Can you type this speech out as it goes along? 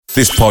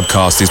This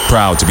podcast is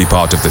proud to be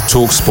part of the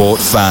TalkSport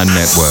Fan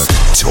Network.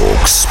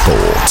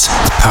 TalkSport.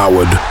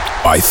 Powered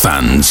by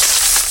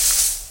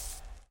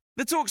fans.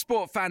 The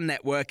TalkSport Fan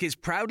Network is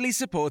proudly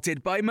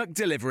supported by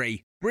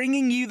McDelivery,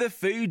 bringing you the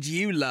food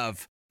you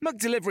love.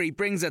 McDelivery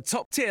brings a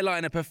top-tier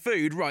lineup of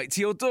food right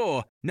to your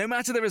door. No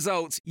matter the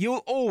result,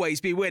 you'll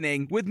always be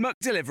winning with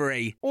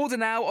McDelivery. Order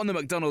now on the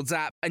McDonald's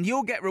app and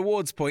you'll get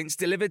rewards points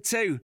delivered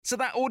too. So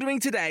that ordering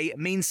today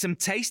means some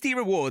tasty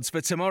rewards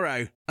for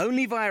tomorrow.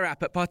 Only via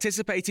app at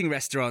participating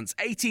restaurants.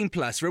 18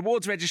 plus.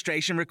 Rewards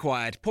registration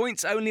required.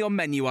 Points only on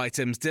menu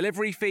items.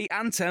 Delivery fee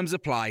and terms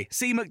apply.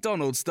 See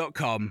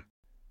mcdonalds.com.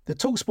 The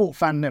TalkSport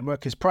Fan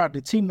Network is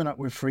proudly teaming up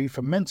with Free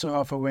for Mental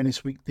Health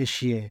Awareness Week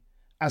this year.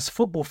 As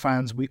football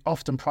fans, we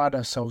often pride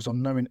ourselves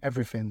on knowing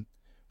everything,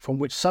 from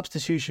which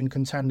substitution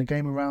can turn the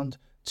game around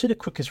to the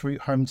quickest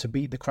route home to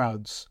beat the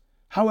crowds.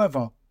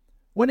 However,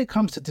 when it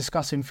comes to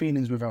discussing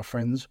feelings with our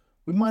friends,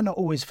 we might not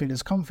always feel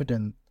as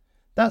confident.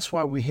 That's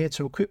why we're here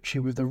to equip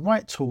you with the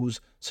right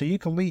tools so you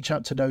can reach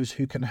out to those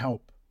who can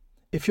help.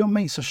 If your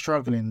mates are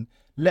struggling,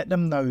 let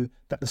them know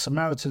that the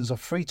Samaritans are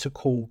free to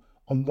call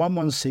on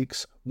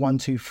 116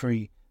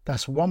 123.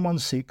 That's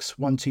 116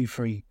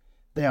 123.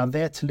 They are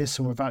there to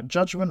listen without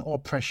judgment or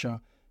pressure,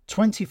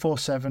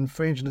 24/7,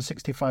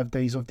 365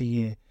 days of the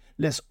year.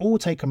 Let's all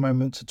take a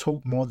moment to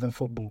talk more than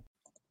football.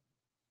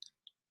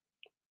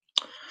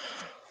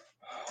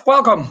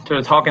 Welcome to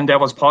the Talking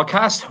Devils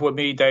podcast with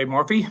me, Dave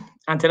Murphy.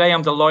 And today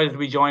I'm delighted to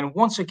be joined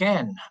once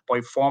again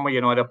by former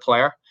United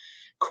player,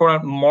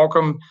 current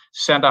Morecambe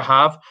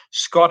centre-half,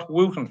 Scott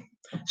Wootton.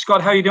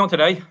 Scott, how are you doing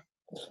today?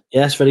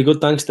 Yes, very good.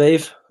 Thanks,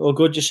 Dave. All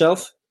good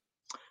yourself?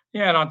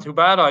 Yeah, not too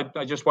bad.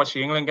 I just watched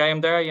the England game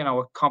there,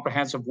 a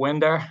comprehensive win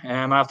there.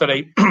 After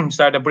they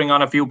started to bring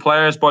on a few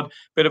players, but a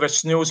bit of a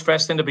snooze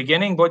fest in the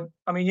beginning. But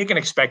I mean, you can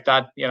expect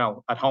that,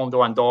 at home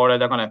to Andorra,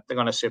 they're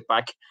gonna sit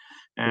back.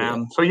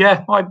 So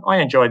yeah, I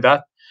enjoyed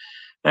that.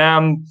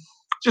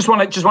 Just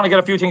want to get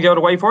a few things out of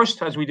the way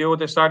first, as we do at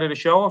the start of the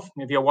show.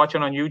 If you're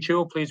watching on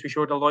YouTube, please be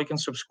sure to like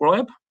and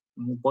subscribe.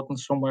 The button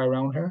somewhere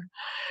around here.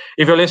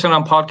 If you're listening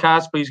on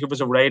podcast, please give us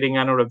a rating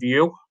and a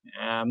review.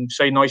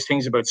 Say nice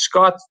things about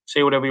Scott.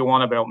 Say whatever you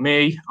want about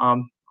me.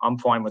 I'm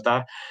fine with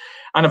that.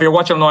 And if you're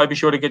watching live, be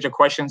sure to get your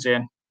questions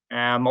in.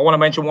 I want to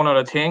mention one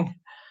other thing.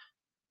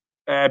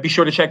 Be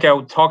sure to check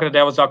out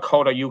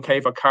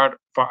talkingtodevils.co.uk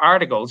for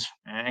articles,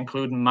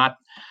 including Matt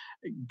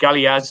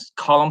Gallia's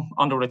column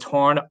on the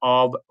return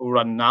of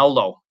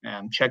Ronaldo.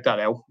 Check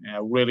that out.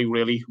 Really,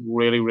 really,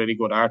 really, really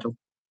good article.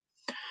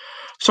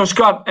 So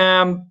Scott,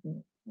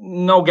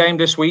 no game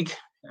this week.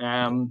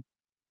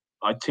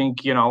 I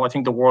think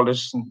the world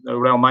is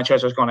around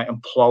Manchester is going to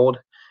implode.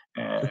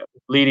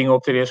 Leading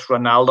up to this,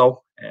 Ronaldo.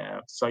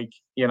 It's like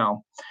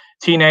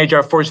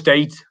teenager first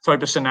date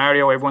type of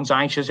scenario. Everyone's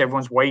anxious.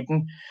 Everyone's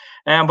waiting.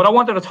 But I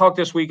wanted to talk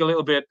this week a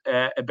little bit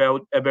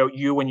about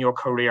you and your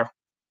career.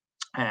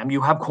 You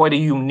have quite a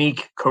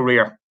unique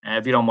career,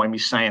 if you don't mind me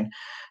saying.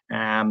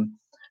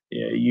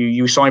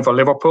 You signed for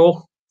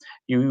Liverpool.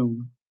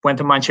 You went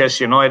to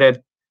Manchester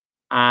United.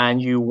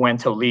 And you went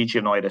to Leeds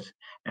United.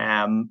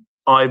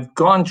 I've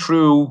gone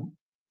through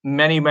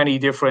many, many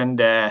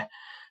different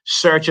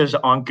searches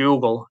on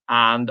Google,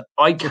 and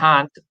I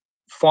can't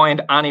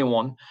find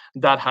anyone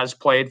that has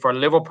played for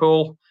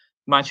Liverpool,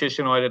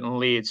 Manchester United, and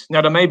Leeds. Now,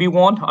 there may be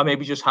one. I may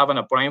be just having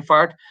a brain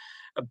fart,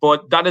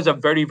 but that is a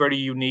very, very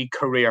unique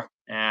career.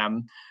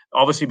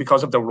 Obviously,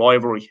 because of the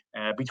rivalry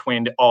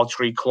between all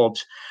three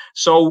clubs.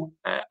 So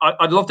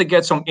I'd love to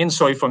get some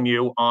insight from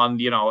you on,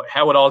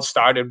 how it all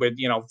started with,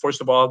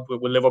 first of all,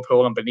 with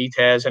Liverpool and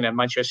Benitez and then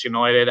Manchester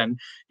United. And,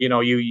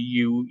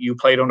 you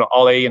played under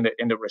Ole in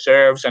the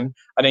reserves. And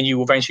then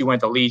you eventually went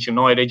to Leeds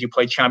United. You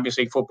played Champions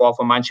League football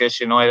for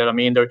Manchester United. I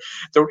mean, there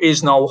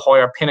is no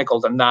higher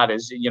pinnacle than that,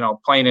 is,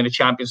 playing in the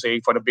Champions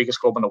League for the biggest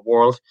club in the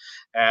world.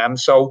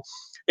 So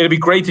it'd be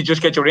great to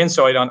just get your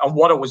insight on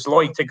what it was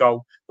like to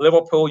go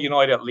Liverpool,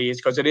 United, Leeds,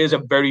 because it is a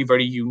very,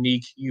 very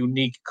unique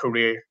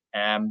career,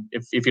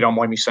 if you don't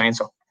mind me saying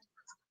so.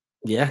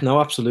 Yeah,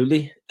 no,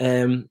 absolutely.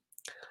 I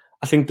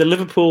think the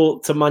Liverpool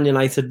to Man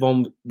United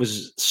one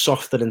was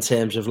softer in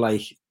terms of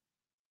I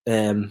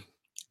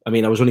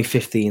was only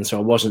 15, so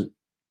I wasn't,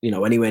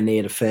 anywhere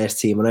near the first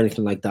team or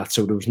anything like that.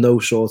 So there was no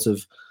sort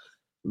of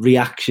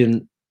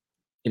reaction,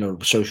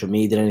 social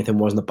media, anything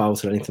wasn't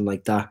about it or anything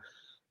like that.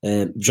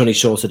 It was only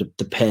sort of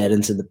the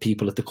parents and the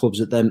people at the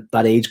clubs at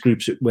that age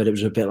groups where it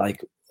was a bit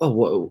like,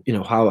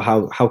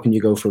 how can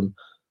you go from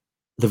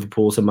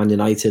Liverpool to Man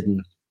United?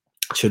 And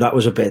so that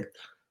was a bit,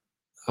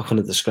 how can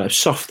I describe,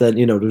 softer.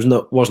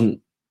 Wasn't,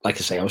 like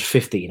I say, I was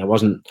 15. I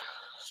wasn't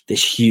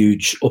this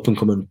huge up and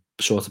coming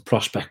sort of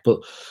prospect.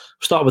 But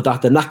start with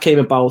that. Then that came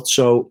about.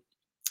 So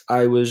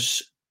I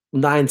was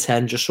 9,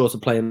 10, just sort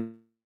of playing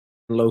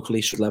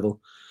locally level.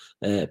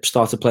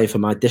 Started playing for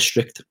my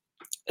district.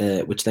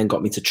 Which then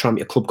got me to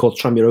a club called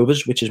Tranmere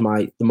Rovers, which is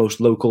the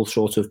most local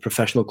sort of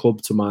professional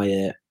club to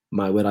my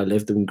where I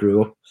lived and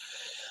grew up.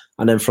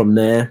 And then from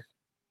there,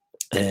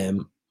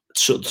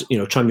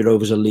 Tranmere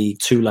Rovers are League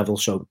 2 level,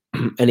 so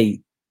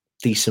any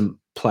decent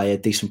player,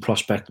 decent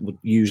prospect would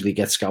usually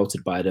get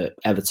scouted by the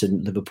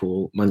Everton,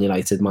 Liverpool, Man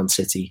United, Man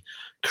City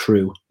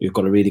crew who've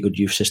got a really good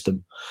youth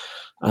system.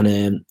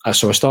 And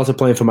so I started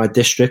playing for my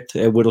district,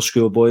 Whittle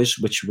Schoolboys,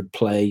 which would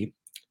play.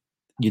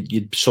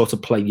 You'd sort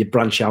of play. You'd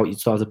branch out. You'd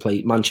start to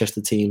play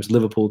Manchester teams,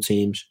 Liverpool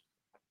teams.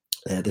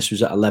 This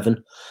was at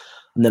 11.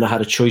 And then I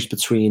had a choice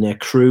between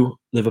Crewe,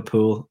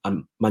 Liverpool,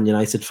 and Man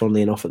United,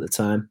 funnily enough, at the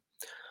time.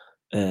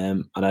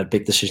 And I had a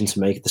big decision to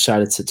make. I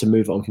decided to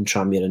move on from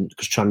Tranmere, and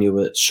because Tranmere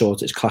were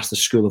it's classed as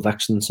School of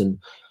Excellence, and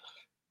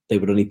they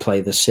would only play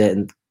the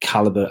certain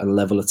calibre and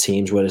level of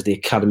teams, whereas the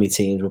academy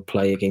teams would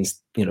play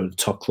against the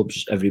top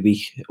clubs every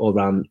week all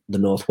around the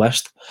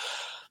northwest.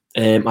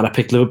 And I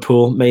picked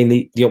Liverpool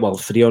mainly,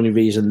 for the only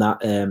reason that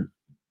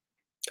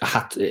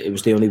it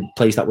was the only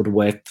place that would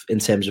work in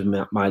terms of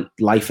my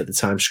life at the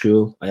time.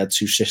 School. I had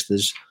 2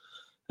 sisters.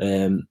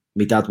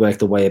 My dad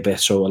worked away a bit,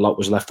 so a lot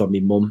was left on my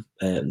mum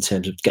in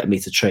terms of getting me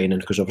to training,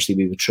 because obviously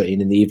we would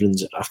train in the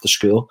evenings after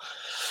school.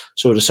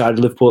 So I decided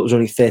Liverpool was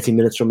only 30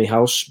 minutes from my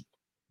house,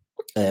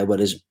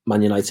 whereas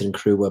Man United and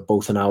Crewe were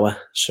both an hour,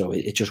 so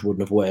it just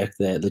wouldn't have worked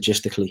there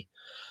logistically.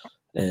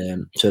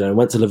 So then I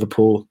went to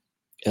Liverpool,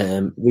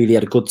 really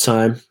had a good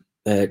time,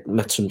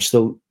 met some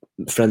still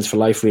friends for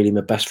life, really. My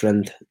best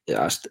friend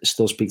I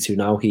still speak to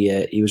now,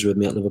 he was with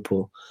me at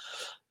Liverpool.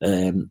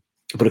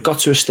 But it got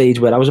to a stage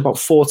where I was about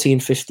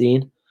 14,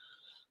 15,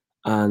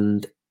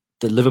 and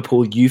the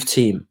Liverpool youth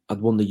team had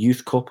won the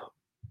Youth Cup,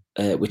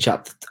 which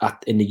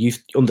in the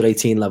youth under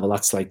 18 level,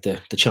 that's like the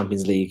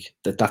Champions League.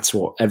 That's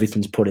what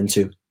everything's put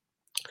into.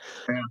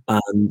 Yeah.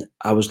 And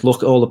I was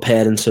all the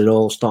parents are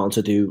all starting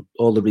to do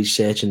all the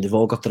research, and they've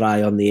all got their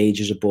eye on the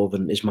ages above,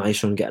 and is my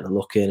son getting a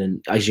look in?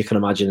 And as you can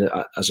imagine,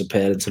 as a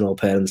parent, and all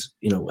parents,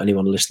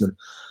 anyone listening,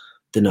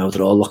 they know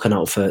they're all looking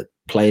out for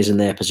players in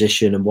their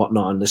position and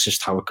whatnot, and this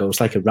is how it goes.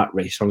 It's like a rat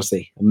race,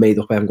 honestly. I'm made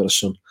up, I haven't got a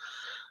son.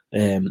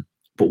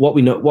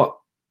 But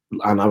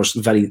and I was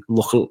very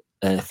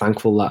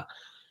thankful that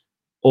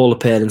all the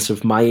parents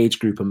of my age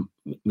group, and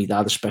my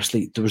dad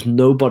especially, there was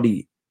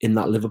nobody in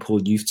that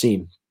Liverpool youth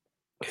team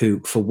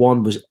who, for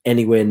one, was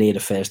anywhere near the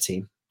first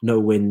team,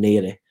 nowhere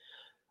near it,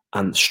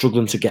 and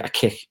struggling to get a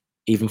kick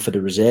even for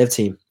the reserve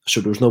team. So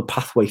there was no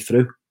pathway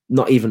through,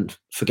 not even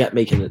forget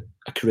making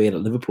a career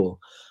at Liverpool,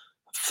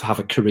 have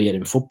a career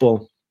in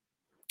football,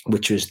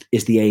 which is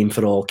the aim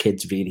for all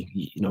kids, really.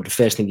 The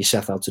first thing you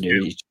set out to do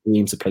is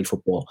dream to play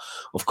football.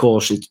 Of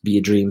course, it'd be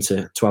a dream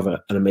to have an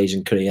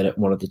amazing career at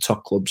one of the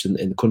top clubs in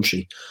the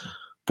country.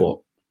 But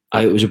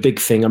it was a big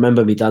thing. I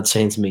remember my dad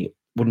saying to me,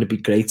 wouldn't it be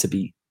great to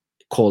be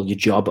called your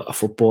job a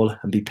footballer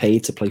and be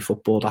paid to play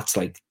football? That's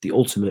like the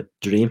ultimate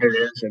dream.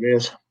 It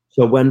is.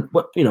 So when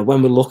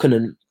we're looking,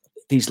 and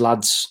these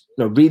lads,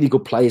 really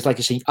good players, like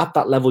I say, at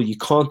that level you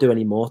can't do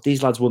any more.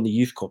 These lads won the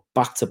Youth Cup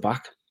back to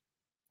back,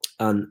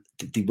 and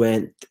they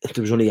weren't.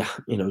 There was only I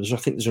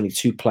think there's only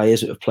 2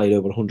 players that have played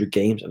over 100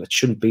 games, and it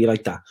shouldn't be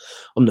like that.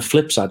 On the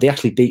flip side, they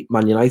actually beat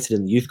Man United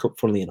in the Youth Cup,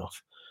 funnily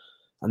enough.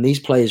 And these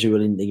players who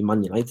were in the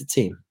Man United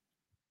team,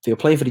 they were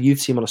playing for the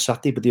youth team on a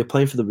Saturday, but they were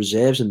playing for the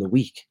reserves in the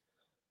week.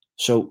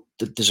 So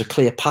there's a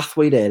clear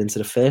pathway there into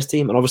the first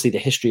team, and obviously the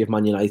history of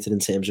Man United in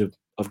terms of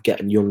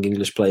getting young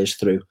English players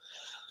through,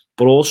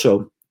 but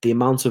also the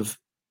amount of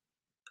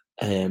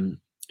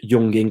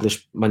young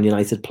English Man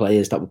United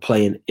players that were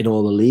playing in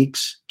all the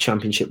leagues,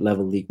 Championship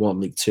level, League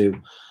 1, League 2,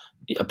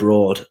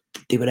 abroad.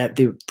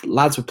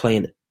 Lads were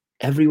playing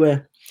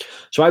everywhere.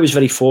 So I was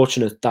very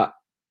fortunate that,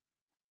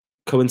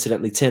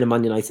 coincidentally, turning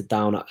Man United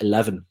down at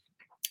 11,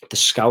 the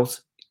scout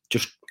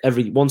just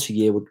once a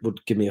year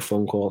would give me a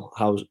phone call.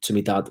 How's to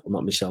me dad, well,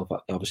 not myself,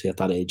 obviously at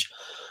that age.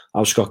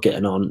 How's Scott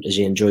getting on? Is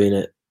he enjoying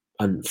it?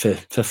 And for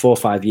 4 or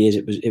 5 years,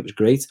 it was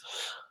great.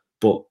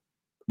 But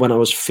when I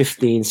was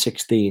 15,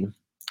 16,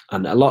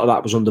 and a lot of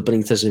that was under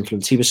Benitez's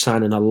influence, he was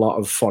signing a lot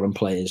of foreign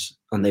players,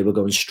 and they were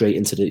going straight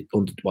into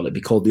it'd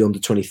be called the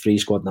under-23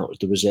 squad now. It was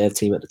the reserve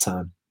team at the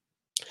time.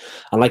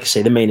 And like I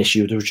say, the main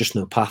issue, there was just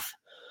no path.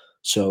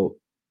 So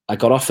I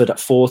got offered at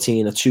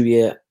 14 a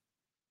 2-year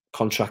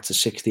contract to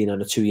 16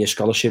 and a 2-year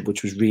scholarship,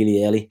 which was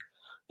really early.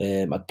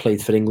 I'd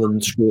played for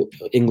England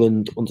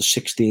under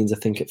 16s, I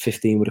think, at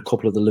 15 with a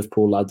couple of the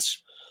Liverpool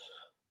lads.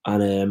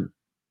 And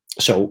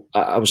so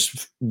I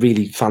was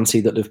really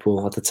fancied at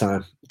Liverpool at the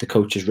time. The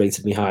coaches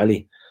rated me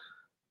highly.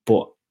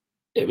 But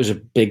it was a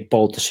big,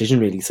 bold decision,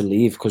 really, to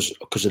leave because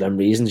of them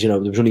reasons. There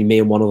was only me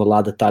and one other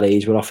lad at that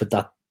age were offered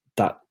that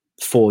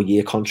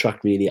 4-year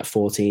contract, really, at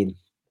 14.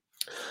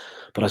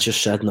 But I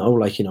just said no,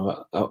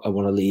 I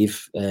want to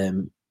leave.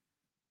 And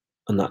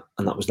that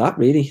was that,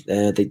 really.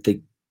 They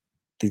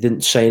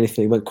didn't say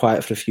anything. They went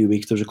quiet for a few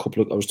weeks. I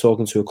was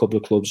talking to a couple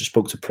of clubs. I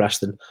spoke to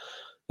Preston.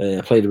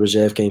 I played a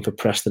reserve game for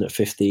Preston at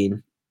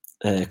 15.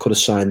 Could have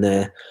signed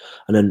there.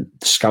 And then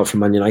the scout from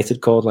Man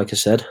United called, like I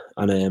said.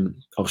 And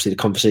obviously the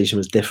conversation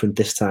was different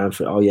this time.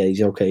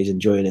 He's okay, he's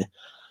enjoying it.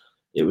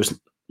 It was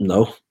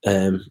no.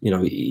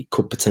 He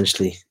could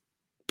potentially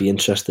be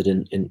interested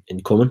in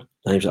coming.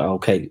 And he was like,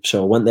 okay.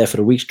 So I went there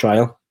for a week's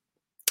trial.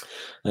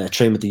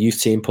 Trained with the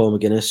youth team, Paul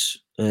McGuinness,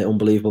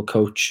 unbelievable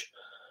coach.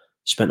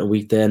 spent a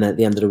week there, and at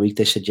the end of the week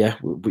they said, yeah,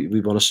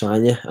 we want to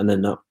sign you. And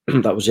then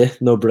that was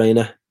it. No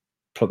brainer.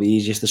 Probably the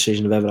easiest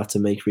decision I've ever had to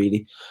make,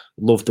 really.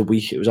 Loved the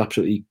week. It was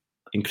absolutely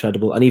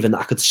incredible. And even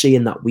I could see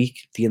in that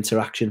week the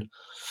interaction.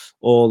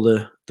 All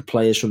the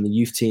players from the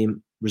youth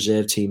team,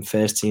 reserve team,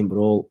 first team were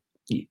all,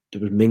 they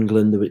were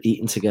mingling, they were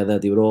eating together,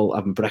 they were all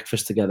having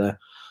breakfast together.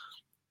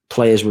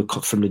 Players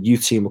from the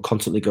youth team were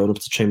constantly going up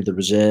to train with the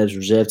reserves.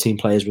 Reserve team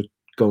players were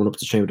going up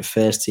to train with the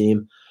first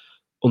team.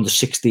 Under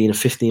 16 and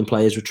 15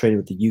 players were training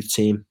with the youth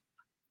team.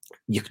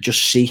 You could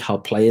just see how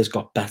players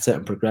got better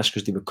and progressed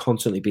because they were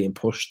constantly being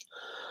pushed.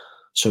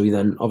 So he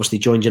then obviously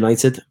joined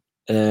United.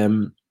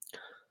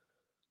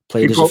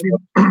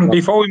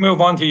 Before we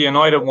move on to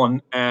United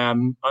one, I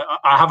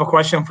have a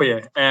question for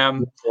you.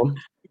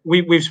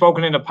 We've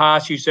spoken in the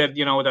past. You said,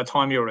 at that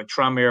time you were a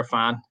Tranmere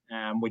fan,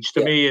 which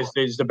to me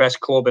is the best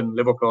club in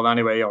Liverpool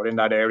anyway, or in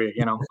that area.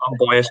 I'm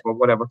biased, but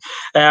whatever.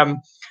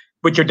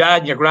 But your dad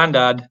and your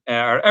granddad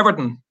are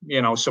Everton,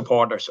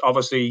 supporters.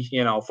 Obviously,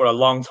 for a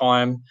long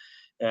time,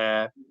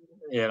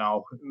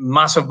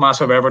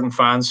 massive Everton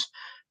fans.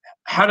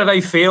 How did I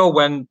feel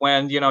when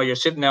you're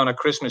sitting down at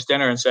Christmas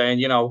dinner and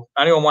saying,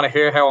 anyone want to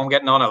hear how I'm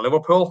getting on at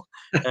Liverpool?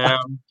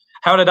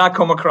 How did that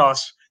come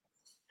across?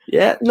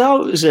 Yeah,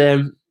 no,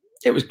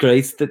 it was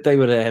great that they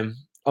were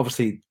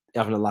obviously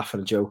having a laugh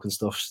and a joke and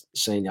stuff,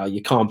 saying,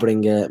 you can't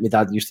bring. My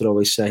dad used to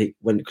always say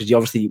because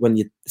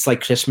it's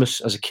like Christmas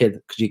as a kid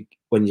because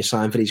when you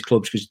sign for these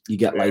clubs because you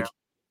get like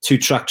 2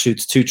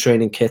 tracksuits, 2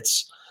 training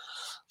kits.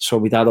 So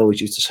my dad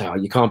always used to say,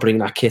 you can't bring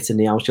that kit in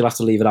the house. You'll have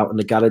to leave it out in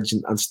the garage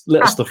and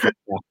little stuff like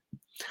that.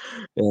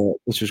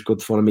 Which was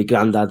good fun. And my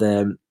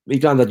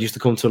granddad used to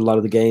come to a lot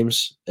of the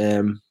games,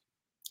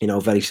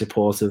 very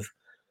supportive.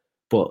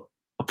 But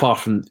apart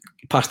from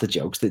past the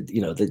jokes,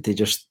 they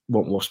just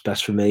want what's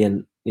best for me.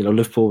 And,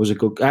 Liverpool was a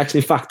good... I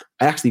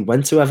actually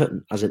went to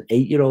Everton as an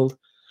 8-year-old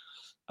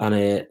and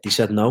they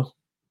said no.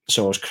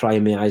 So I was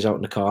crying my eyes out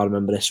in the car, I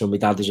remember this. So my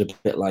dad was a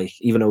bit like,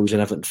 even though he was an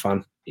Everton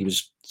fan, he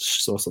was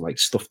sort of like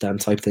stuffed down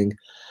type thing.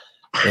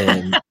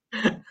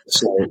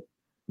 So...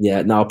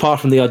 yeah, now apart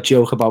from the odd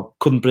joke about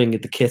couldn't bring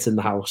the kit in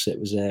the house, it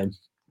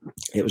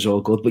was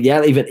all good. But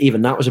yeah,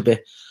 even that was a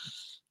bit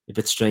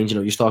strange.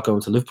 You start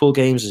going to Liverpool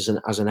games as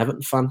an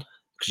Everton fan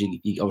because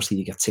you obviously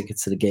you get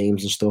tickets to the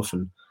games and stuff.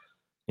 And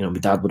my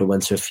dad would have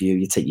went to a few.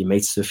 You take your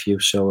mates to a few.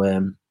 So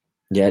and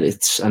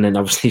then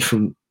obviously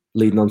from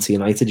leading on to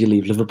United, you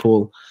leave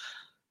Liverpool,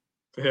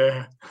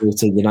 go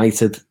to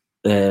United.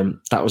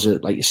 That was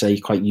like you say,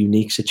 quite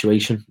unique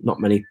situation. Not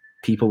many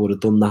people would have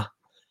done that.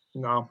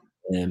 No.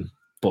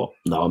 But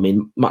no, I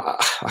mean,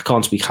 I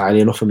can't speak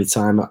highly enough of my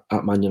time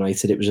at Man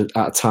United. It was at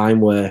a time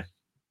where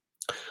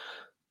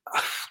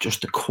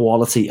just the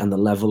quality and the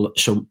level.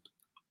 So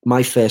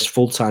my first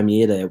full-time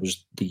year there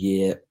was the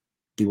year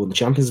they won the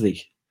Champions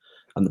League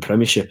and the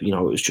Premiership. It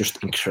was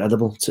just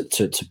incredible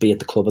to be at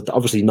the club.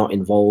 Obviously not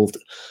involved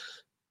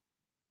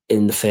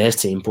in the first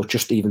team, but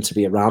just even to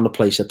be around the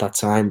place at that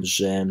time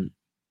was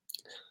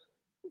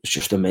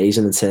just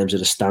amazing in terms of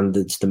the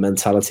standards, the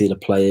mentality of the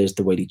players,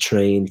 the way they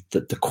trained,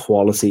 the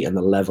quality and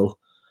the level.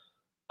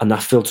 And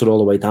that filtered all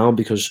the way down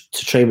because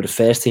to train with the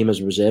first team as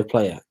a reserve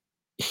player,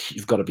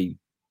 you've got to be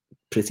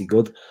pretty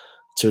good.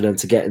 So then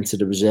to get into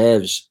the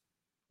reserves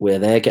where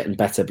they're getting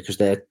better because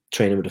they're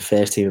training with the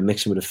first team and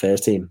mixing with the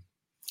first team,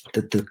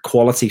 the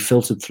quality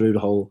filtered through the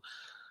whole,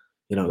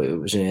 it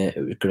was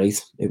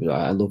great.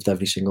 I loved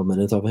every single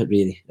minute of it,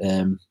 really.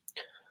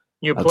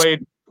 You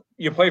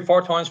played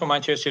 4 times for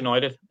Manchester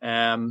United.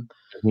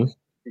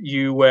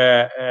 You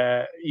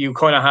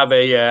kind of have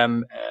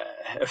a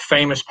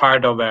famous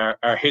part of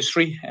our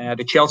history,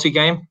 the Chelsea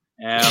game.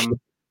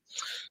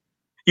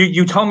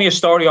 You told me a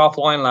story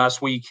offline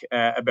last week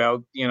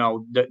about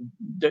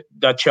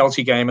that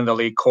Chelsea game in the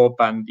League Cup,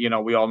 and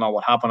we all know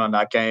what happened on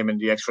that game in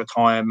the extra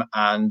time.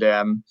 And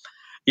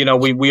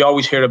we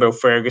always hear about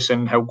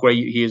Ferguson, how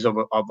great he is of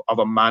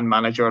a man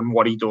manager and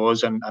what he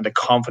does and the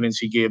confidence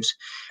he gives.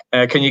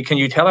 Can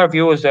you tell our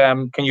viewers?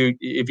 Can you,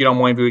 if you don't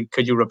mind,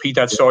 could you repeat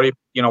that story?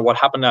 What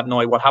happened that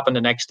night, what happened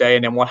the next day,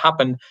 and then what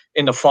happened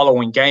in the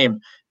following game,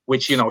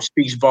 which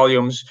speaks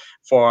volumes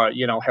for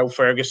how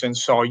Ferguson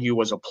saw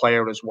you as a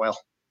player as well.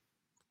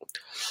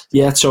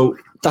 Yeah, so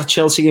that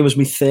Chelsea game was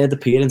my 3rd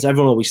appearance.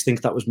 Everyone always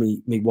thinks that was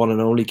me one and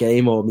only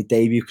game or my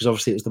debut because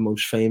obviously it was the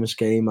most famous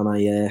game, and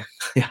I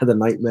had a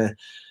nightmare.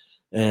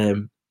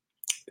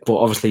 But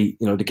obviously,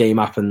 the game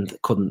happened.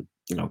 Couldn't,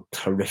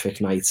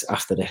 horrific night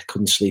after it.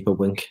 Couldn't sleep a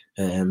wink.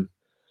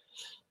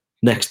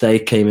 Next day,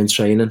 came in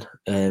training.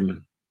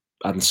 Hadn't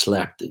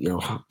slept.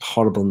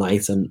 Horrible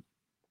night. And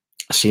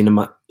I seen him.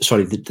 It was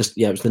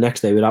the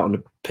next day. We were out on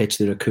the pitch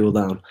doing a cool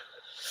down.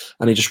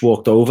 And he just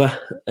walked over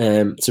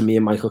to me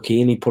and Michael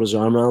Keane. He put his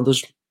arm around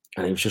us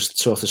and he was just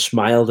sort of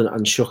smiled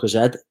and shook his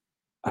head.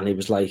 And it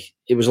was like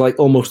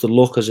almost a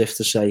look as if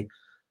to say,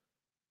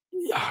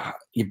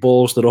 your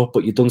balls are up,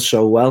 but you've done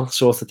so well,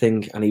 sort of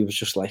thing. And he was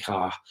just like,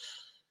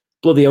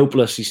 bloody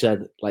hopeless, he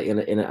said, like in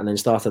it, and then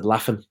started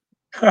laughing.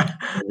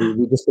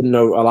 We just didn't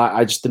know.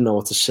 I just didn't know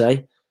what to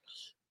say.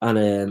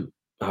 And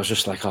I was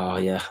just like, oh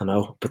yeah, I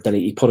know. But then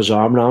he put his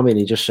arm around me and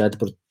he just said,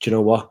 but do you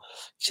know what?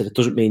 He said, it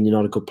doesn't mean you're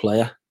not a good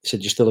player. He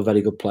said, you're still a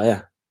very good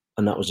player.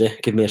 And that was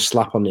it. Give me a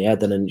slap on the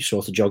head and then you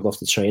sort of jogged off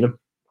the training.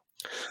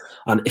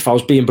 And if I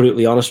was being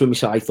brutally honest with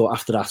myself, I thought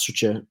after that,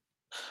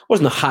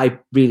 wasn't a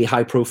really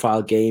high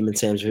profile game in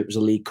terms of it was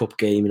a League Cup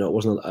game. It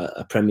wasn't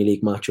a Premier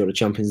League match or a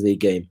Champions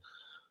League game.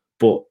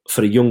 But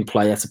for a young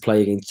player to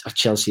play against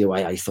Chelsea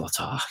away, I thought,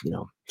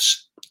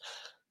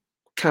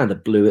 kind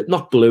of blew it.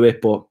 Not blew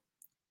it, but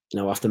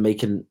after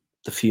making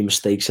the few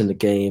mistakes in the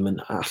game,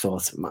 and I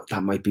thought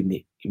that might be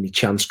me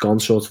chance gone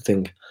sort of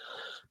thing.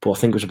 But I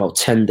think it was about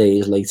 10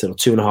 days later, or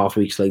 2.5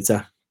 weeks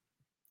later,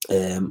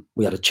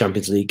 we had a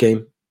Champions League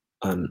game,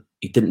 and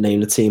he didn't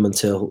name the team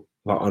until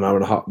about an hour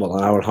and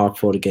a half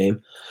before the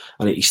game,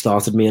 and he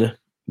started me in it,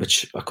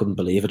 which I couldn't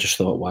believe. I just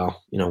thought, wow,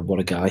 what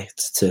a guy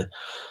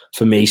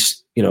for me,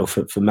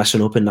 for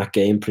messing up in that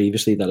game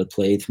previously that I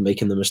played, for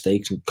making the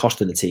mistakes and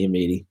costing the team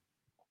really.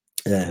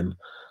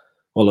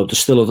 Although there's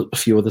still a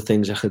few other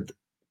things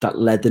that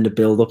led in the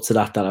build up to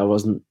that I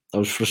was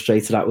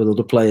frustrated at with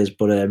other players,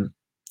 but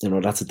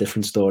that's a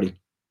different story.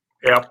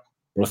 Yeah.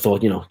 But I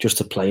thought, just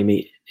to play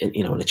me in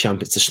the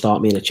Champions, to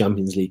start me in a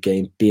Champions League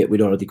game, be it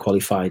we'd already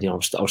qualified, I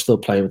was still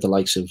playing with the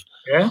likes of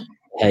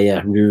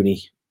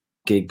Rooney,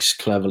 Giggs,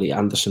 Cleverley,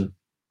 Anderson.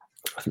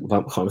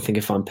 I can't think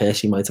if Van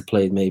Persie might have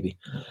played maybe,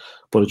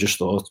 but I just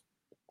thought,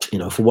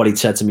 for what he'd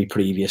said to me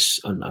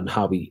previous and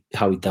how he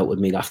dealt with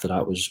me after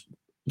that was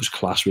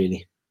class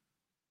really.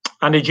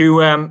 And did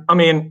you?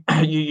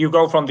 You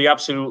go from the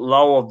absolute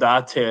low of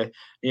that to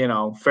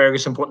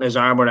Ferguson putting his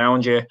arm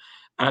around you,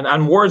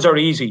 and words are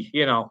easy,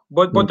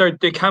 but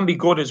they can be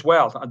good as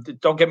well.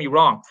 Don't get me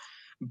wrong,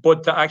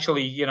 but to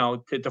actually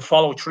to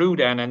follow through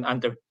then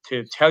and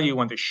to tell you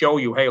and to show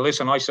you, hey,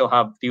 listen, I still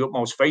have the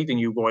utmost faith in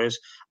you boys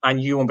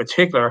and you in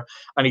particular,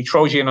 and he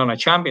throws you in on a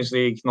Champions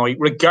League night,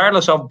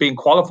 regardless of being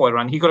qualified,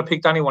 and he could have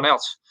picked anyone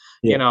else.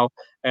 Yeah.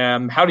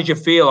 How did you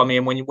feel? I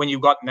mean, when you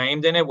got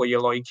named in it, were you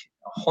like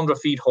 100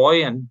 feet high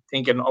and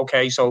thinking,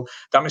 okay, so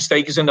that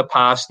mistake is in the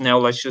past. Now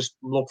let's just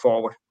look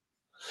forward?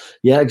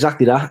 Yeah,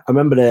 exactly that. I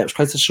remember it was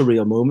quite a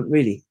surreal moment,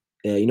 really.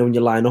 When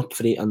you line up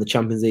for and the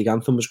Champions League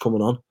anthem was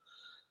coming on,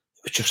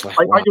 it was just like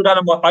I do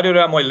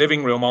that in my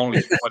living room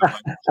only. So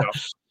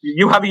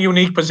you have a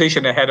unique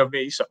position ahead of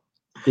me, so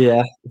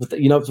yeah. But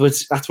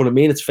that's what I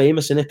mean. It's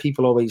famous, isn't it?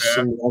 People always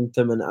sing the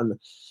anthem,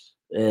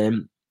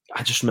 and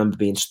I just remember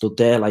being stood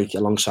there like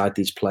alongside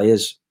these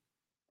players,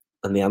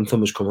 and the anthem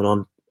was coming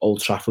on.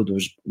 Old Trafford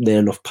was near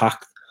enough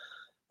packed,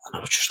 and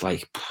I was just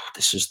like,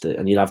 "This is the."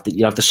 And you'd have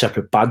the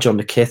separate badge on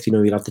the kit.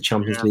 You'd have the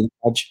Champions League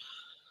badge,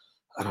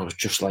 and I was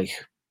just like,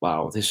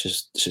 "Wow, this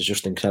is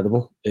just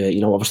incredible."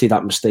 Obviously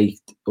that mistake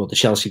or the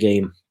Chelsea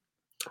game,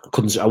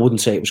 I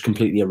wouldn't say it was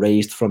completely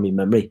erased from my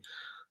memory.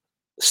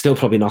 Still,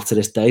 probably not to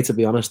this day, to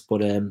be honest.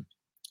 But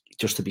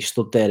just to be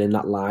stood there in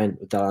that line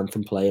with that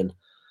anthem playing.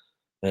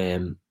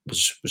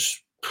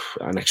 Was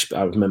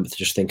I remember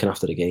just thinking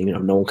after the game,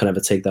 no one can ever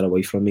take that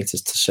away from me. To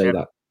say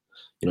that,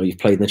 you've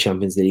played in the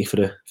Champions League for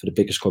the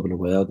biggest club in the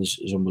world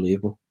is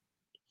unbelievable.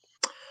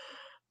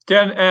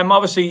 Then,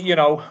 obviously,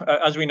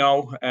 as we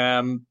know,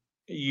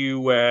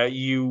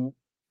 you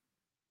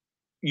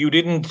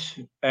didn't.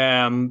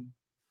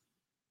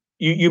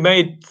 You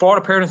made 4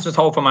 appearances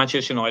total for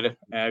Manchester United.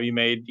 You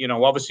made,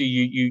 obviously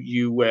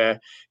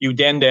you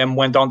then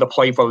went on to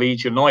play for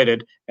Leeds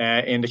United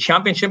in the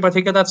Championship, I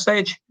think, at that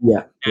stage.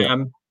 Yeah.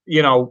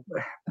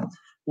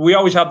 We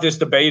always have this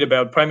debate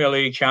about Premier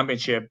League,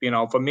 Championship.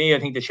 For me, I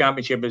think the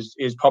Championship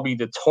is probably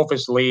the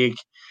toughest league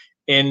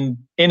in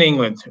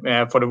England.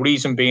 For the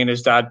reason being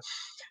is that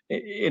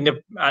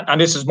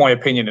and this is my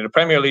opinion, in the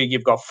Premier League,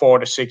 you've got 4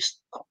 to 6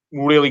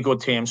 really good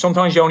teams.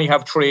 Sometimes you only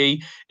have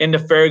 3. In the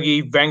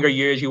Fergie, Wenger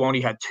years, you only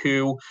had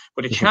 2.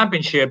 But the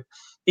Championship,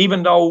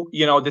 even though,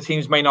 the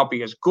teams may not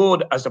be as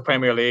good as the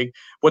Premier League,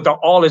 but they're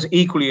all as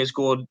equally as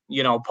good.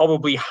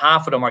 Probably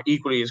half of them are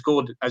equally as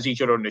good as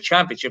each other in the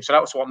Championship. So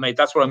that's what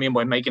I mean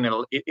by making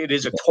it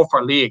is a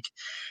tougher league.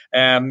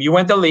 You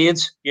went to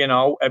Leeds,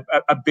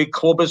 a big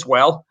club as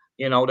well.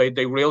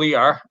 They really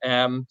are.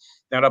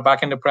 Now they're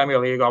back in the Premier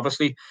League,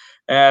 obviously.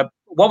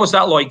 What was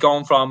that like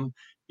going from,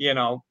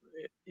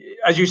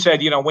 as you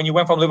said, when you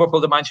went from Liverpool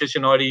to Manchester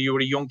United, you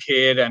were a young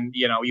kid and,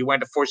 you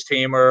weren't a first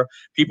teamer.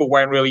 People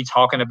weren't really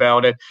talking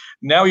about it.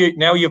 Now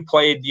you've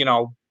played,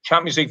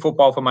 Champions League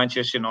football for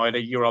Manchester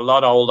United. You're a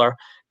lot older,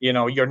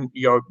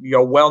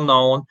 you're well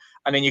known.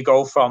 And then you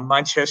go from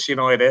Manchester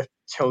United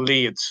to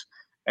Leeds,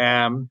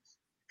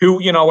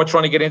 who, are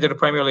trying to get into the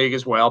Premier League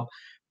as well.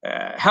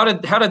 How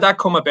did that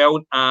come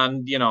about?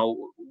 And,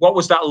 what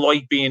was that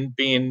like being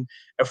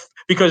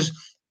because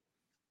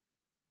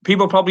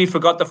people probably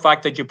forgot the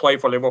fact that you play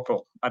for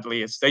Liverpool at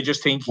Leeds. They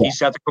just think he's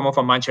had to come up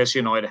from Manchester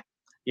United.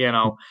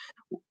 How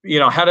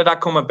did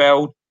that come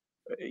about?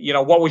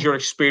 What was your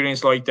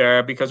experience like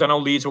there? Because I know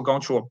Leeds were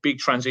going through a big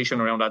transition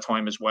around that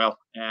time as well,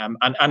 and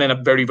in a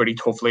very, very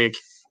tough league.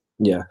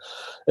 Yeah,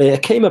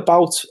 it came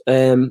about.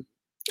 I'd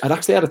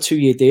actually had a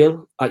 2-year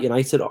deal at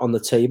United on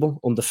the table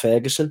under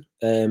Ferguson,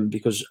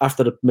 because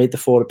after I made the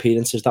 4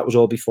 appearances, that was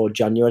all before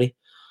January.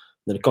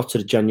 Then it got to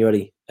the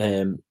January.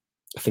 I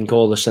think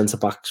all the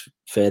centre-backs,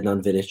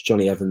 Ferdinand, Vidic,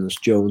 Johnny Evans,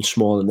 Jones,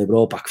 Smalling, they were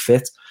all back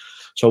fit.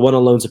 So I went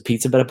on loan to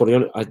Peterborough, but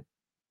I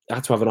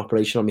had to have an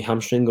operation on my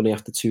hamstring only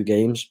after 2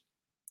 games.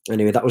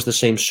 Anyway, that was the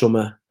same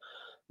summer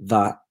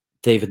that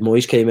David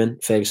Moyes came in,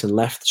 Ferguson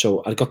left.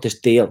 So I got this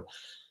deal,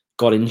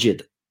 got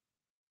injured,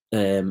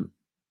 and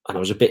I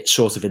was a bit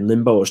sort of in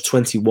limbo. I was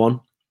 21.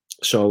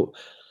 So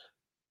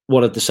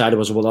what I decided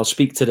was, well, I'll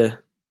speak to the...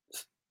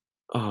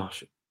 Oh,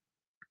 shit.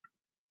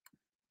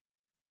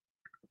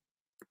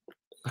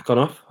 That gone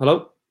off?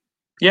 Hello?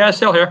 Yeah,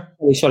 still here.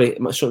 Oh, sorry,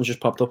 something just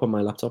popped up on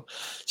my laptop.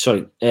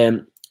 Sorry.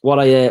 What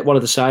I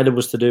decided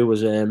was to do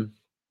was...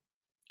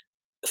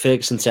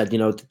 Ferguson said,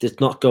 it's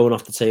not going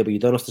off the table. You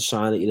don't have to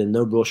sign it. You're in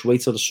no rush.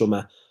 Wait till the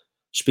summer.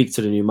 Speak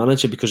to the new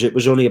manager, because it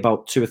was only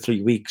about 2 or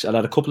 3 weeks. I'd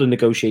had a couple of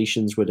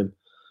negotiations with him,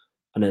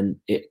 and then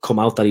it come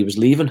out that he was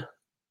leaving.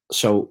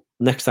 So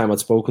next time I'd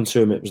spoken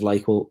to him, it was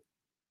like, well,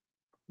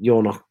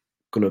 you're not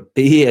going to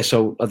be here,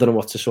 so I don't know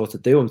what to sort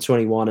of do. I'm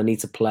 21. I need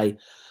to play.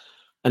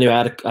 Anyway,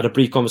 I had a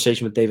brief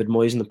conversation with David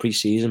Moyes in the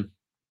pre-season,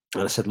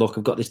 and I said, look,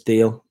 I've got this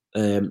deal.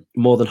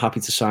 More than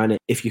happy to sign it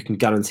if you can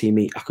guarantee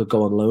me I could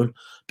go on loan,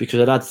 because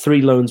I'd had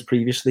 3 loans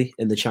previously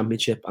in the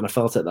Championship, and I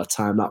felt at that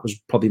time that was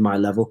probably my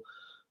level.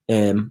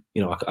 I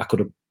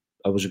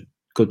was a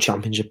good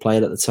Championship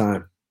player at the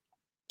time,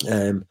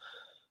 and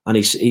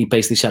he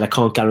basically said I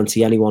can't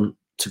guarantee anyone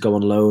to go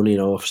on loan.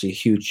 Obviously a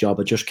huge job.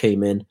 I just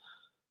came in,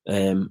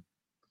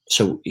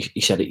 so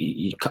he said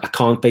I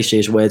can't, basically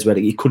his words were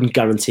he couldn't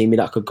guarantee me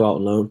that I could go out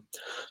on loan.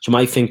 So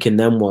my thinking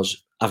then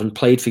was, having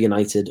played for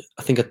United,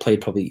 I think I'd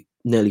played probably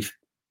nearly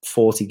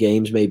 40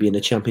 games maybe in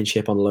the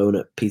Championship on loan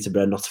at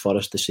Peterborough, not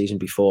Forest the season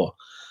before.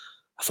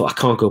 I thought, I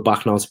can't go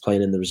back now to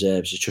playing in the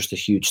reserves. It's just a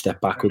huge step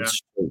backwards.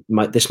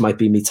 Yeah. This might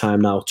be me time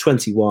now.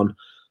 21,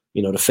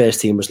 the first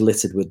team was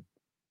littered with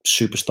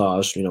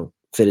superstars.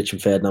 Vidic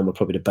and Ferdinand were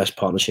probably the best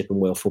partnership in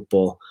world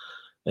football.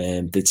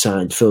 They'd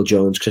signed Phil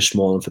Jones, Chris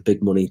Smalling for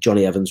big money.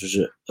 Johnny Evans was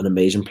an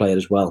amazing player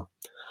as well.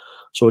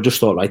 So I just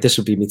thought, right, this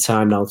would be my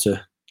time now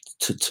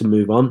to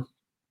move on.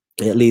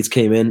 Leeds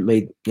came in,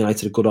 made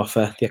United a good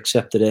offer. They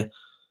accepted it,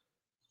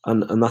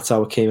 and that's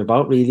how it came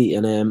about, really.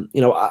 And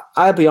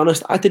I'll be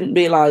honest, I didn't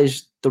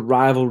realise the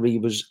rivalry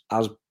was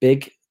as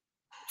big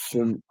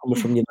coming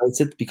from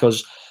United,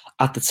 because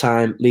at the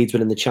time Leeds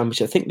were in the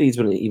Championship. I think Leeds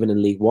were even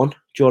in League One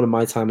during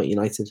my time at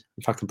United.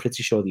 In fact, I'm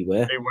pretty sure they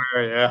were. They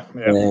were, yeah.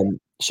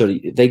 So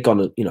they'd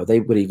gone, they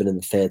were even in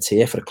the 3rd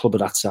tier. For a club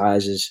of that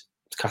size is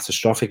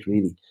catastrophic,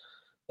 really.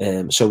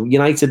 So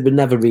United were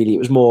never really, it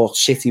was more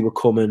City were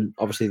coming,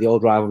 obviously the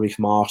old rivalry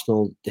from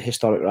Arsenal, the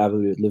historic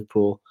rivalry with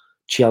Liverpool,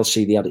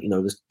 Chelsea, they had,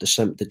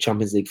 the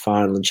Champions League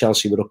final, and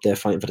Chelsea were up there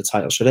fighting for the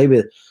title. So they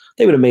were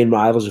the main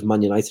rivals of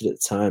Man United at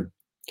the time.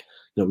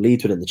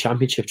 Leeds were in the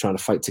Championship trying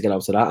to fight to get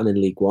out of that, and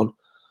in League One.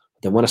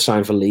 Then when I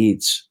signed for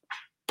Leeds,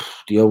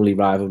 the only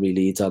rivalry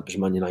Leeds had was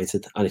Man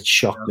United, and it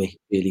shocked me,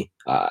 really.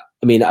 I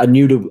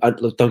knew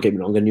don't get me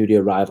wrong, I knew they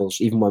were rivals,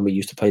 even when we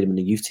used to play them in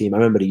the youth team. I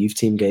remember the youth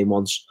team game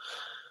once.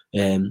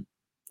 I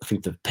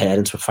think the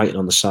parents were fighting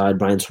on the side.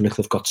 Brian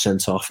Tunnicliffe got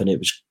sent off, and it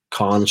was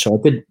carnage.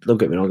 So don't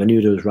get me wrong, I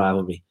knew there was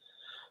rivalry.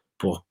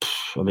 But,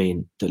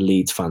 the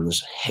Leeds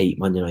fans hate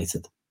Man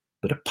United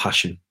with a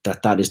passion.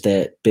 That is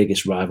their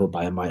biggest rival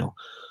by a mile.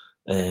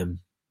 And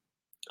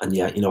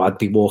yeah, I'd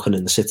be walking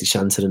in the city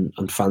centre,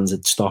 and fans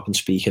would stop and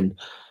speak, and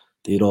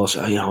they'd all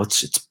say,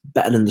 it's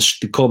better than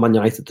they call Man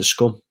United the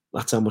scum.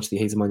 That's how much they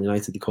hated Man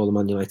United. They call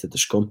Man United the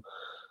scum.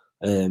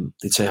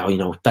 They'd say,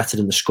 better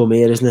than the scum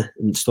here, isn't it?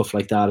 And stuff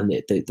like that. And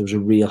there was a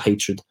real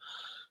hatred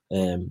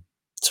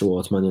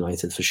towards Man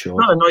United, for sure.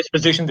 Not a nice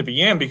position to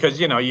be in, because,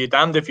 you're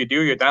damned if you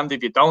do, you're damned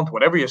if you don't,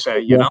 whatever you say,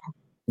 you know?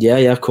 Yeah,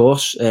 of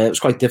course. It was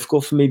quite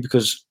difficult for me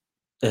because,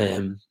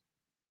 there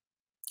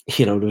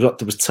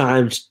was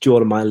times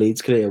during my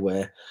Leeds career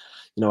where,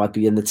 I'd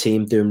be in the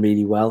team doing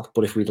really well,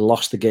 but if we'd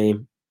lost the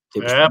game,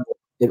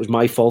 it was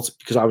my fault,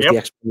 because I was the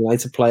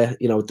ex-United player.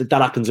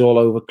 That happens all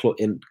over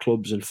in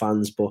clubs and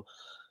fans, but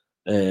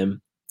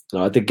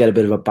I did get a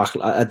bit of a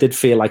backlash. I did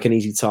feel like an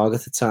easy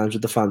target at times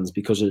with the fans,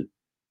 because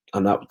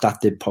that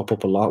did pop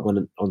up a lot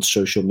when on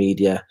social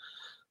media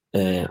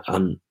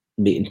and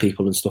meeting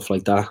people and stuff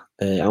like that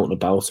out and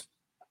about.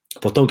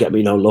 But don't get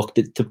me wrong, look,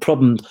 the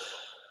problem,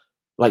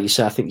 like you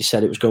said, I think you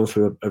said it was going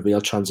through a real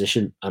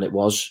transition, and it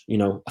was.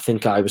 I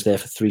think I was there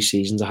for 3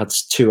 seasons. I had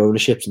 2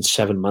 ownerships and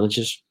 7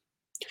 managers.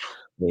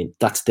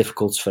 That's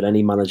difficult for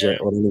any manager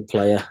or any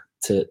player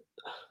to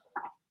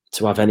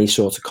have any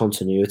sort of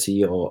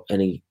continuity or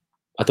any.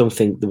 I don't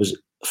think there was,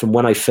 from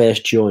when I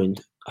first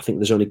joined, I think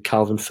there's only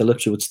Calvin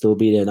Phillips who would still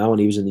be there now, and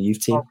he was in the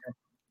youth team. Okay.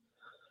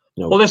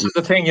 Well, this is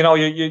the thing,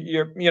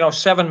 you're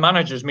 7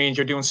 managers means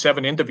you're doing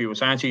 7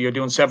 interviews, aren't you? You're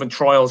doing 7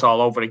 trials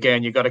all over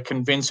again. You got to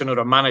convince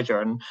another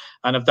manager, and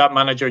if that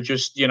manager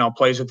just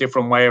plays a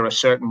different way or a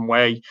certain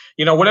way,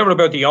 whatever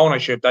about the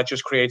ownership, that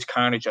just creates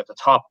carnage at the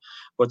top.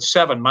 But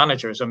 7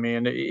 managers,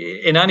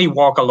 in any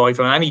walk of life,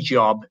 in any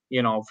job,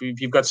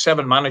 if you've got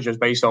 7 managers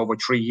based over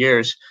 3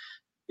 years,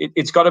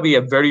 it's got to be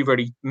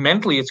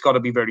mentally, it's got to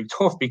be very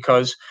tough,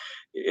 because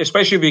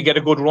especially if you get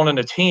a good run in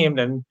the team,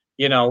 then,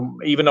 you know,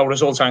 even though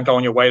results aren't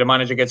going your way, the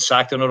manager gets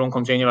sacked, another one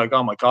comes in, you're like,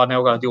 oh my God, now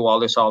I've got to do all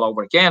this all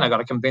over again. I got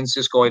to convince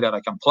this guy that I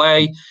can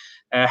play.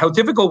 How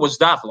difficult was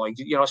that? Like,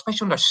 you know,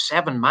 especially when there's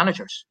 7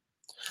 managers.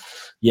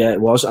 Yeah,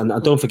 it was. And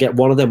don't forget,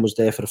 one of them was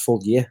there for the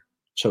full year.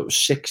 So it was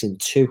 6 in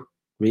 2,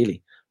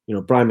 really. You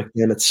know, Brian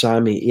McNair at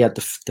Sami, he had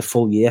the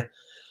full year.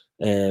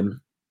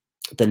 Then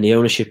the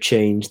ownership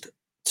changed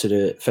to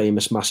the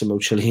famous Massimo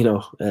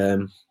Cellino,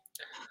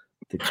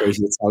 the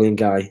crazy Italian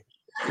guy.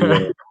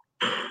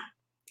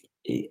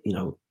 You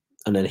know,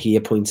 and then he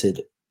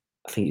appointed,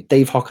 I think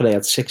Dave Hockaday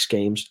had 6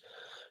 games.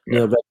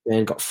 Neil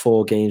Redfern got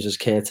 4 games as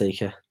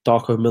caretaker.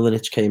 Darko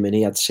Milanic came in,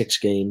 he had 6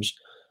 games.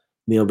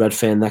 Neil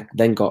Redfern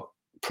then got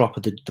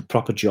the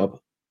proper job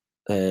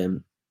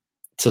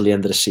till the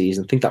end of the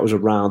season. I think that was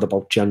around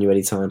about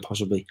January time,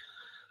 possibly.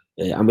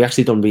 And we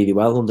actually done really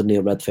well under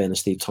Neil Redfern and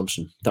Steve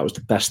Thompson. That was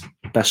the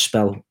best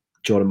spell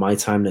during my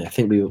time there. I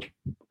think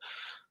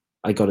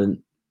I got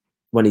in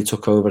when he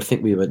took over. I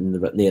think we were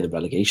near the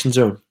relegation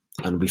zone,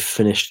 and we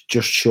finished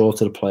just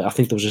short of the play. I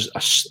think there was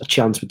a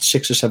chance with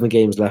 6 or 7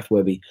 games left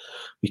where we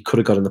could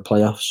have got in the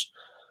playoffs,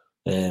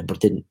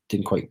 but it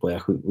didn't quite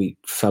work. We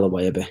fell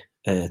away a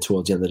bit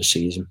towards the end of the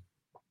season,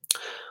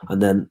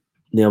 and then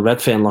Neil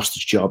Redfern lost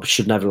his job. He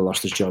should never have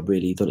lost his job,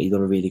 really. He done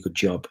a really good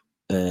job.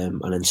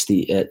 And then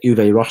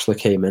Uwe Rosler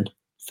came in.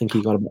 I think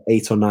he got about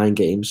 8 or 9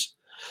 games.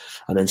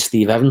 And then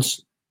Steve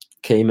Evans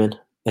came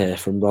in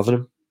from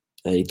Rotherham.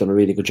 He'd done a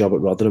really good job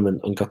at Rotherham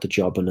and got the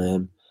job.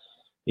 And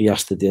he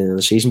asked at the end of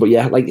the season. But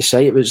yeah, like you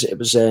say, it was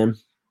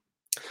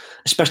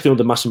especially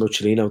under Massimo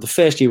Cellino. The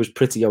first year was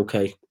pretty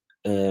okay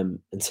in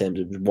terms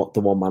of what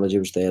the one manager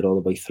was there all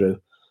the way through.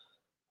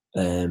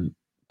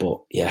 But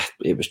yeah,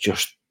 it was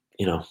just,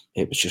 you know,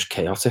 it was just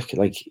chaotic.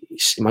 Like,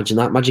 imagine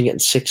that. Imagine getting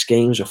 6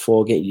 games or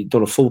 4 games. You've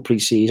done a full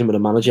pre-season with a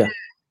manager.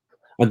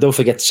 And don't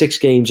forget, 6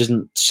 games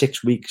isn't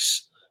 6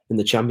 weeks in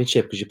the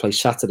Championship, because you play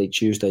Saturday,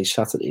 Tuesday,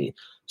 Saturday.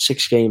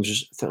 6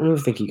 games. I don't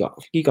think he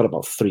got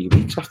about 3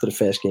 weeks after the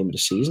first game of the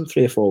season,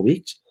 3 or 4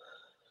 weeks.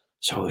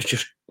 So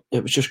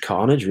it was just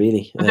carnage,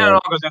 really. And then it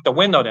all goes out the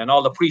window. Then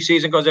all the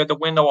pre-season goes out the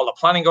window. All the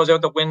planning goes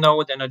out the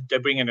window. Then they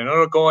bring in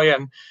another guy,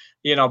 and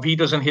you know, if he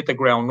doesn't hit the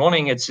ground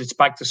running, it's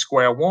back to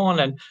square one.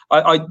 And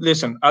I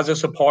listen, as a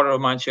supporter of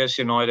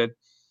Manchester United,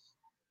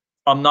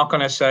 I'm not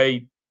going to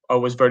say I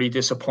was very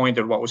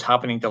disappointed what was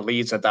happening to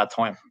Leeds at that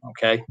time.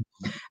 Okay,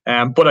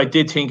 but I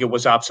did think it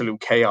was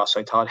absolute chaos.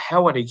 I thought,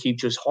 how would they keep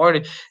just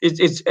hard?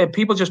 It's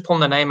people just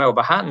pulling the name out of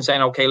a hat and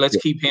saying, okay, let's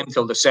keep him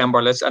till December.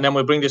 And then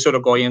we'll bring this other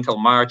guy in till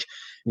March.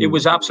 It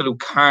was absolute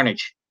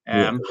carnage.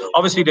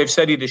 Obviously, they've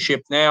steadied the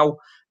ship now,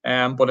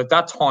 but at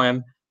that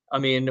time, I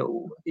mean,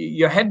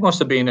 your head must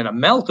have been in a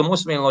melt. It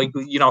must have been like,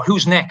 you know,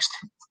 who's next?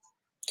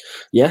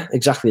 Yeah,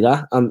 exactly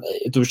that. And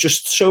there was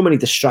just so many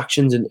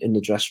distractions in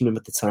the dressing room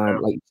at the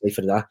time. Like, say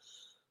for that,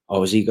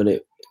 is he going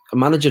to? A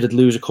manager would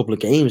lose a couple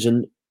of games,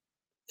 and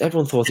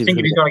everyone thought he's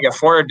going to get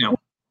fired now.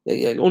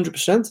 Yeah, 100%.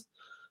 That's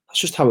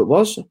just how it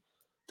was.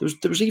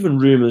 There was even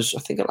rumours. I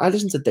think I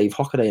listened to Dave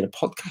Hockaday in a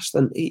podcast,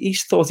 and he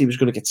thought he was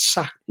going to get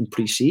sacked in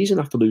pre-season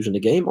after losing the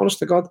game. Honest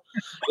to God,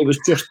 it was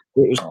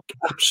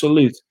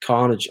absolute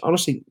carnage.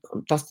 Honestly,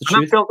 that's the truth.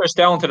 And that filters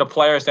down to the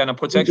players then, and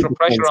puts extra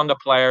pressure on the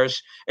players,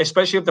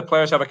 especially if the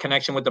players have a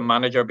connection with the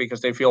manager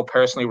because they feel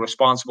personally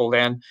responsible.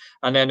 Then,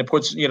 and then it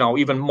puts, you know,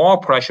 even more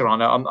pressure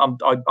on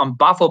it. I'm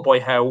baffled by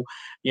how,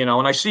 you know,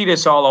 and I see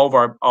this all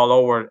over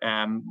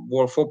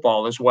world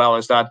football as well,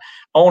 is that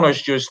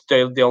owners just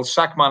they'll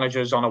sack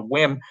managers on a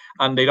whim,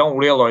 and they don't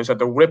realize that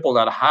the ripple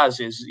that it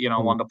has is, you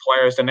know, on the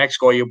players. The next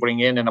guy you bring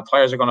in, and the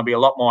players are going to be a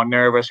lot more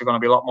nervous. They're going to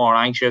be a lot more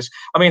anxious.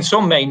 I mean,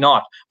 some may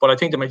not, but I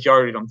think the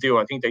majority of them do.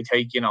 I think they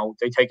take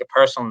it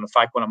personal in the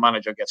fact when a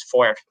manager gets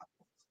fired.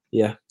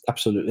 Yeah,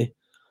 absolutely.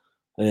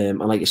 And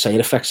like you say,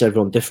 it affects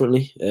everyone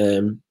differently.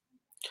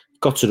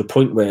 Got to the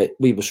point where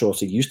we were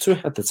sort of used to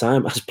it at the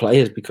time as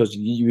players, because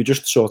you were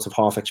just sort of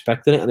half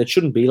expecting it, and it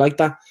shouldn't be like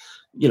that.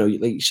 You know,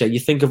 like you say, you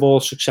think of all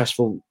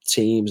successful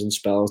teams and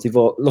spells.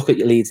 Look at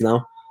your Leeds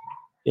now.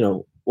 You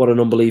know, what an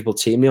unbelievable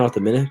team they are at the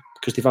minute,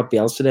 because they've had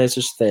Bielsa there. It's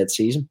his 3rd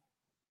season.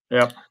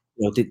 Yeah.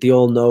 You know, they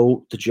all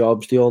know the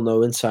jobs. They all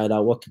know inside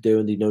out what to do,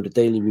 and they know the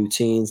daily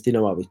routines. They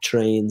know how he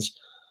trains.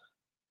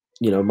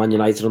 You know, Man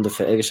United under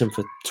Ferguson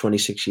for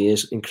 26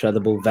 years,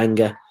 incredible.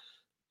 Wenger.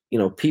 You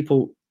know,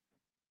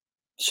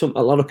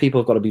 a lot of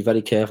people have got to be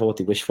very careful what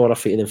they wish for. I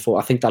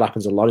think that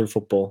happens a lot in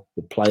football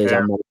with players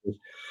and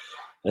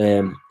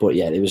managers. But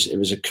yeah, it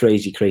was a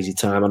crazy, crazy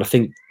time, and I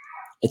think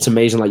it's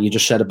amazing, like you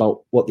just said,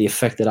 about what the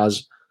effect it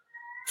has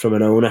from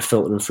an owner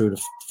filtering through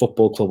the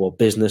football club or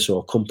business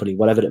or company,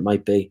 whatever it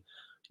might be.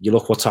 You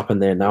look what's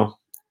happened there now.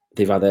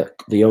 They've had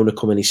the owner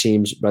come in. He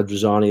seems, Red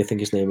Rosani, I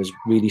think his name is,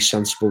 really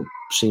sensible.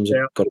 Seems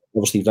got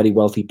obviously very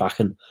wealthy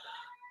backing.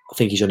 I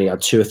think he's only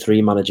had 2 or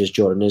 3 managers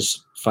during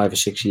his 5 or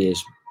 6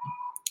 years.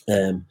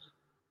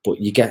 But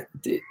you get,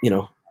 you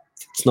know,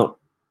 it's not,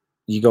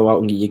 you go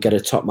out and you get a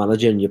top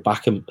manager and you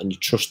back him and you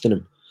trust in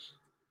him.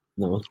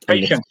 No,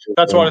 patience.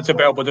 That's what it's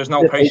about, but there's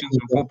no patience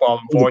in football,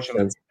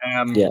 unfortunately.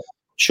 Yeah,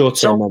 short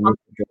term.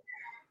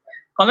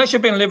 unless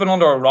you've been living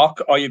under a rock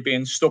or you've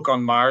been stuck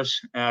on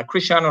Mars.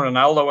 Cristiano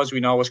Ronaldo, as we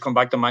know, has come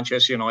back to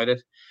Manchester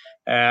United.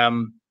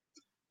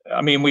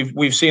 I mean,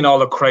 we've seen all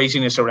the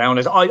craziness around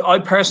it. I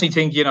personally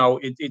think, you know,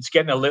 it's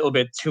getting a little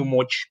bit too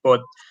much,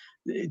 but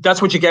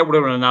that's what you get with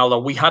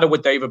Ronaldo. We had it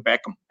with David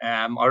Beckham.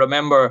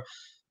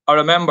 I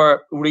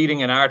remember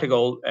reading an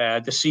article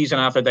the season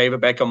after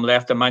David Beckham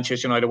left and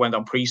Manchester United went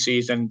on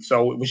pre-season.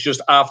 So it was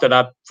just after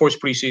that first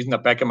pre-season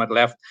that Beckham had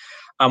left.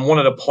 And one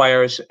of the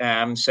players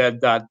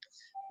said that,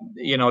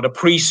 you know, the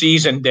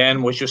pre-season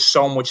then was just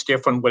so much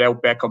different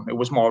without Beckham. It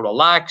was more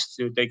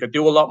relaxed. They could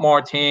do a lot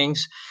more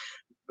things.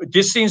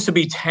 This seems to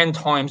be 10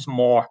 times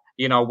more,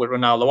 you know, with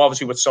Ronaldo,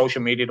 obviously with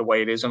social media the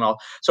way it is and all.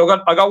 So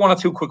I got one or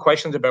two quick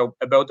questions about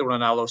the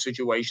Ronaldo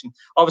situation.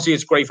 Obviously,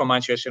 it's great for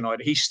Manchester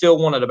United. He's still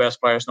one of the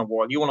best players in the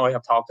world. You and I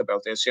have talked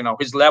about this. You know,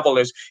 his level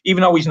is,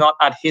 even though he's not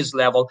at his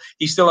level,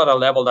 he's still at a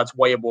level that's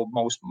way above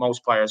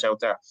most players out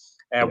there.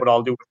 With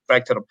all due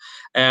respect to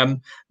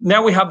them.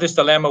 Now we have this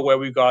dilemma where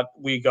we got,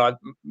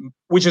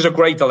 which is a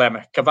great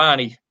dilemma.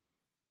 Cavani,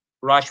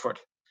 Rashford,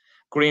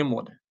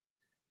 Greenwood,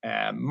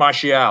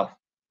 Martial,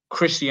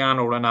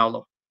 Cristiano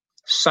Ronaldo,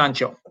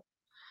 Sancho.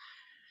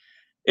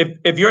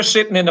 If you're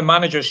sitting in the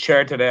manager's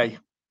chair today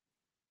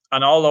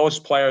and all those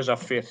players are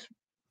fit,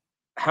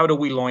 how do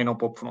we line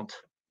up front?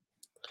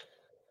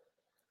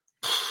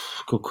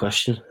 Good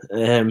question.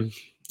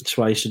 That's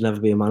why you should never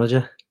be a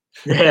manager.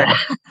 Yeah.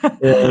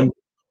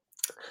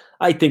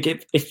 I think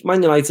if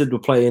Man United were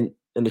playing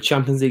in the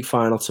Champions League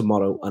final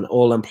tomorrow and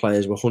all them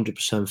players were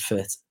 100%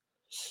 fit,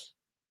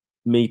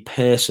 me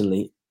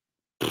personally,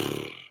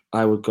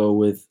 I would go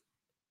with,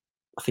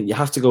 I think you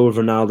have to go with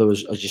Ronaldo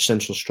as your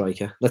central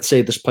striker. Let's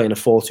say they're playing a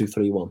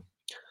 4-2-3-1.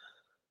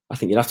 I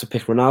think you'd have to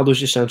pick Ronaldo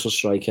as your central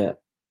striker.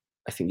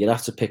 I think you'd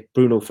have to pick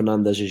Bruno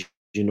Fernandes as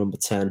your number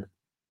 10.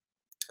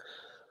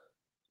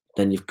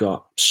 Then you've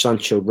got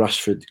Sancho,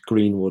 Rashford,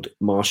 Greenwood,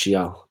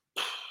 Martial.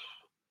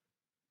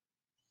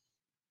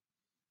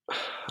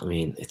 I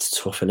mean,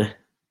 it's tough, isn't it?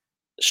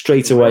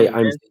 Straight away,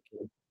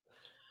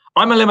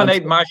 I'm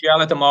eliminating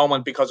Martial at the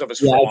moment because of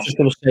his form. I was just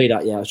going to say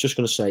that. Yeah, I was just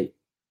going to say,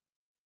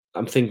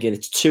 I'm thinking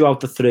it's 2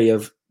 out of 3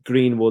 of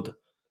Greenwood,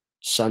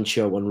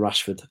 Sancho, and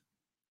Rashford.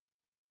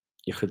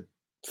 You could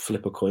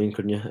flip a coin,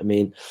 couldn't you? I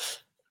mean,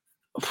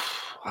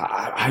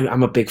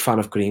 I'm a big fan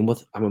of Greenwood.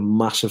 I'm a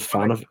massive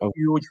fan of him.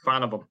 Huge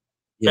fan of him.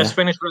 Yeah. Best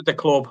finisher at the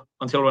club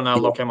until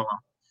Ronaldo came along.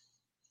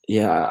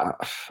 Yeah,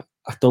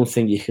 I don't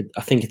think you could.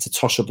 I think it's a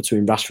toss-up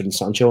between Rashford and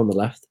Sancho on the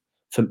left.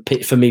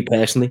 For me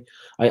personally,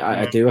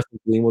 I do. I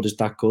think Greenwood is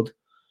that good.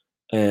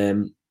 I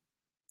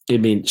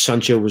mean,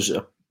 Sancho was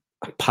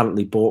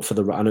apparently bought for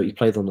the. I know he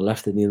played on the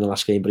left in the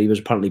last game, but he was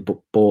apparently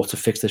bought to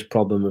fix this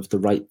problem of the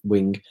right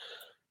wing,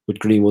 with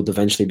Greenwood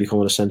eventually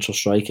becoming a central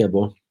striker.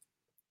 But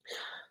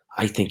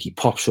I think he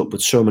pops up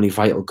with so many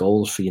vital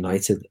goals for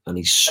United, and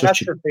he's such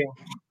the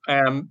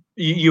thing.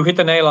 You hit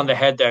the nail on the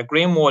head there.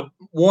 Greenwood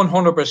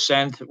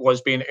 100%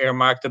 was being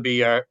earmarked to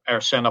be our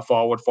centre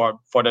forward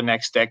for the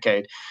next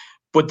decade.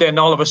 But then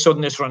all of a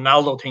sudden this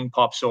Ronaldo thing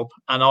pops up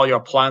and all your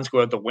plans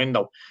go out the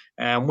window.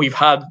 And we've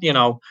had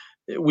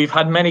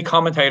many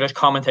commentators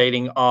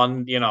commentating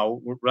on, you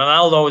know,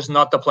 Ronaldo is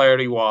not the player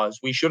he was.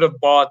 We should have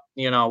bought,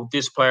 you know,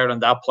 this player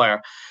and that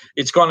player.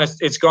 It's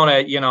gonna,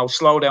 you know,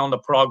 slow down the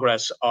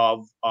progress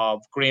of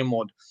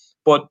Greenwood.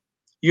 But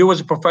you as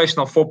a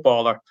professional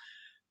footballer,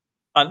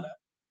 and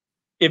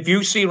if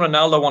you see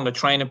Ronaldo on the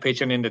training pitch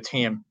and in the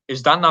team,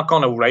 is that not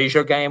going to raise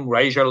your game,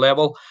 raise your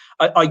level?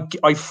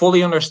 I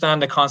fully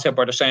understand the concept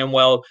where they're saying,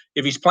 well,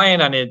 if he's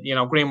playing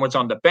and Greenwood's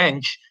on the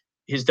bench,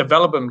 his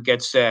development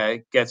gets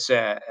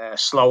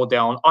slowed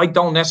down. I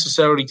don't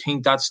necessarily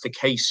think that's the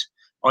case.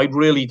 I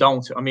really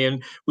don't. I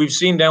mean, we've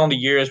seen down the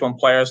years when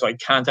players like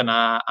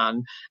Cantona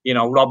and, you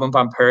know, Robin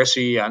van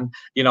Persie and,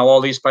 you know,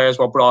 all these players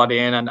were brought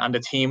in and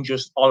the team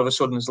just all of a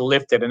sudden is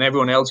lifted and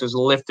everyone else is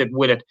lifted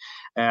with it.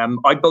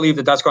 I believe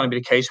that that's going to be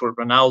the case with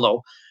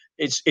Ronaldo.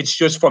 It's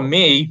just, for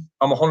me,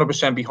 I'm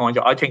 100% behind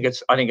you. I think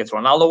it's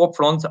Ronaldo up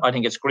front. I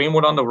think it's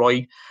Greenwood on the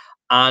right.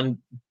 And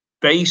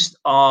based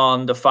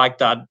on the fact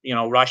that, you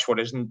know,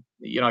 Rashford isn't,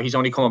 you know, he's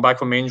only coming back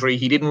from injury.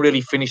 He didn't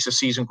really finish the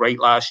season great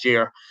last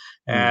year.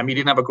 He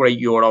didn't have a great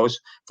Euros.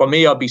 For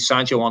me, I'd be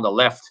Sancho on the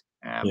left.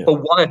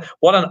 But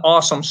what an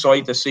awesome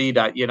sight to see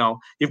that, you know,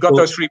 you've got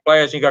those 3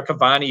 players. You got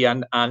Cavani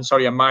and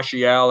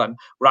Martial and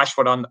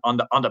Rashford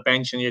on the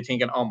bench, and you're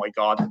thinking, oh my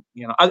God,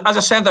 you know, as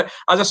a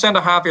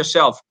centre half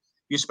yourself,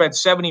 you spent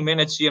 70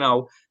 minutes, you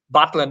know,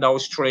 battling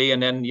those 3,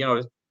 and then, you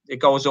know, it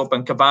goes up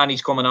and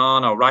Cavani's coming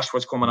on or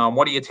Rashford's coming on.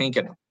 What are you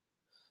thinking?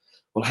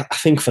 Well, I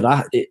think for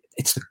that,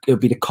 it'll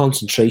be the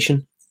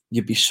concentration.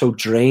 You'd be so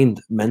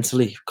drained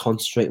mentally,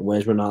 concentrating,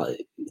 whereas we're not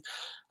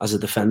as a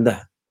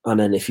defender. And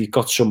then if you've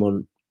got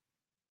someone,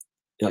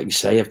 like you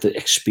say, of the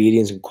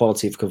experience and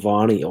quality of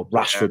Cavani or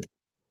Rashford,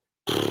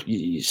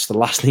 it's the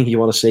last thing you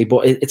want to see.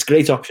 But it's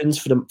great options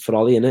for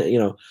Ollie, isn't it? You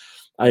know,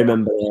 I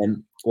remember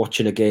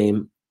watching a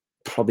game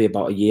probably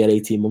about a year,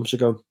 18 months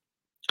ago,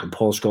 and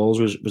Paul Scholes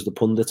was the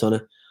pundit on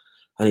it,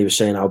 and he was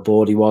saying how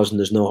bored he was and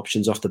there's no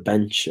options off the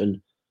bench.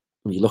 And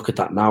when you look at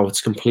that now,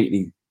 it's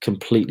completely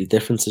completely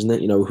different, isn't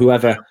it? You know,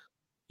 whoever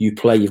you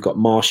play, you've got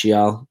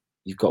Martial,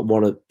 you've got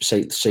one of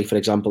say for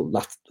example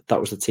that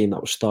was the team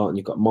that was starting.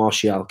 You've got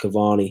Martial,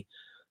 Cavani,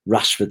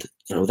 Rashford.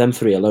 You know, them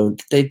three alone,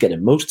 they'd get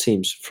in most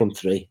teams front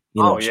three.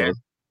 You know, so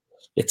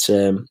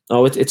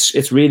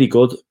it's really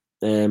good.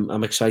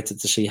 I'm excited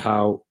to see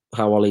how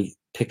Ollie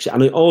picks it.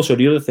 And also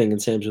the other thing in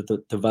terms of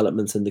the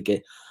development in the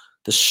game,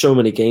 there's so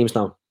many games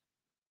now.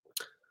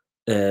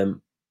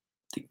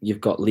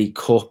 You've got League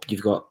Cup,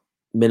 you've got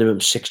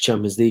minimum 6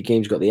 Champions League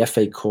games, you've got the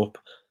FA Cup.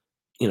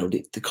 You know,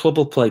 the club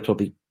will play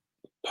probably,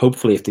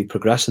 hopefully, if they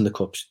progress in the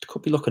cups, they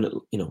could be looking at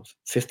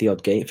 50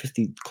 odd games,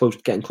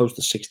 getting close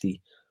to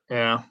 60.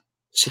 Yeah,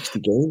 60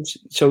 games.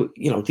 So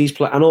these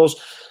play, and also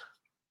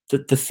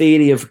the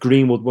theory of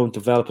Greenwood won't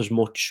develop as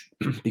much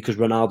because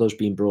Ronaldo's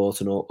been brought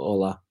and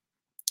all that.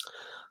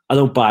 I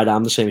don't buy that.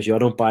 I'm the same as you. I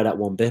don't buy that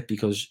one bit,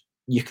 because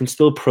you can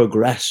still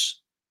progress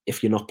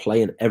if you're not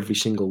playing every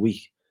single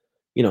week.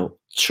 You know,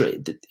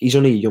 he's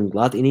only a young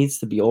lad. He needs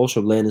to be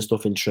also learning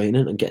stuff in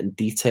training and getting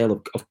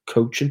detail of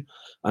coaching.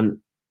 And,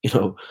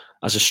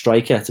 as a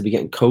striker, to be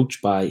getting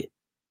coached by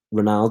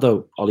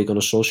Ronaldo, Ole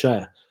Gunnar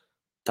Solskjaer,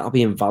 that'll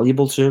be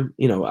invaluable to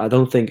him. I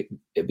don't think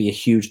it'd be a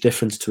huge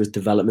difference to his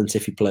development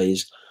if he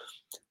plays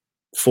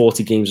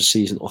 40 games a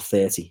season or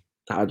 30.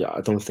 I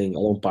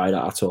don't buy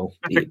that at all.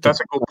 That's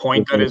a good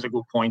point. That is a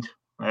good point.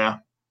 Yeah.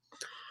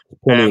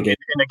 In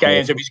the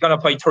games, if he's going to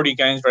play 30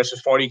 games versus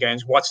 40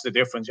 games, what's the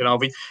difference?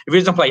 If he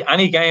doesn't play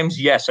any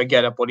games, yes, I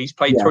get it. But he's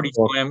played 30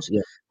 times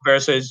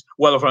versus,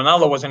 well, if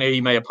Ronaldo wasn't here,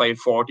 he may have played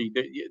 40.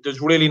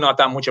 There's really not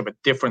that much of a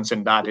difference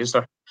in that, is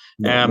there?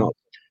 No.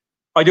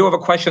 I do have a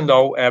question,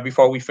 though,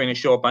 before we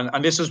finish up.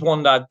 And this is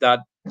one that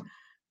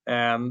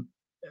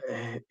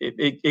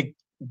it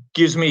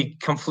gives me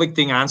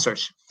conflicting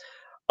answers.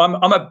 I'm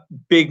a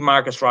big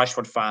Marcus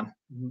Rashford fan,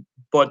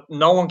 but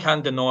no one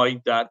can deny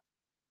that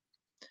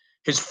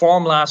his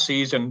form last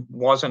season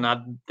wasn't at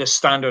the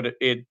standard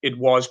it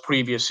was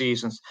previous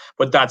seasons.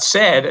 But that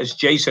said, as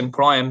Jason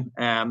Prime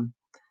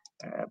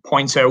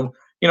points out,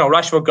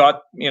 Rashford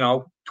got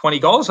 20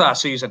 goals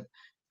last season,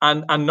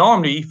 and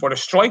normally for the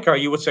striker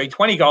you would say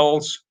 20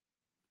 goals,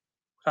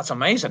 that's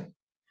amazing.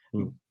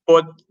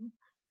 But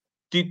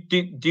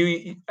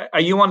are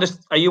you on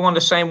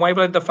the same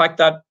wavelength? The fact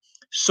that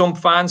some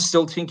fans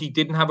still think he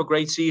didn't have a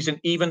great season,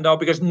 even though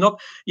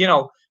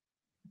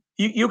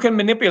you can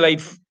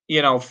manipulate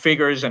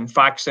figures and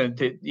facts and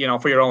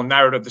for your own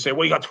narrative to say,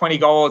 well, you got 20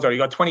 goals or you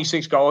got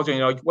 26 goals, and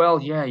you're like,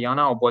 well, yeah,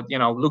 but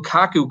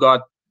Lukaku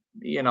got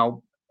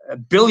 1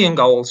 billion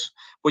goals,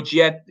 but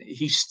yet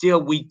there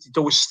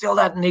was still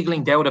that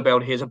niggling doubt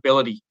about his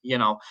ability.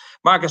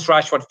 Marcus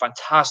Rashford,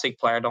 fantastic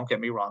player, don't get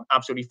me wrong,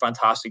 absolutely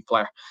fantastic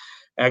player.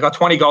 Got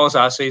 20 goals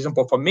last season,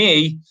 but for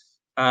me,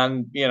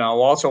 and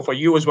also for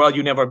you as well,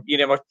 you never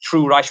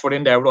threw Rashford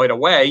in there right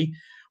away.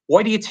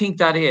 Why do you think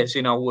that is?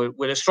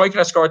 With a striker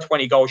that scored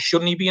 20 goals,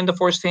 shouldn't he be in the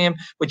first team?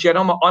 But yet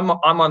I'm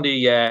on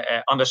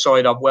the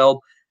side of,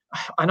 well,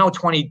 I know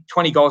 20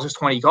 goals is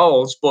 20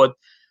 goals, but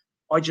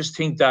I just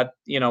think that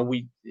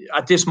we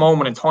at this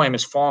moment in time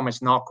his form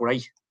is not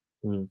great.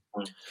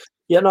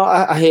 Yeah, no,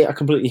 I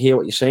completely hear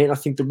what you're saying. I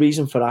think the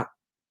reason for that,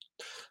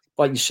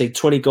 like you say,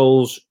 20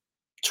 goals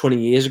 20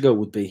 years ago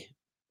would be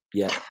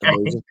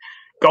amazing.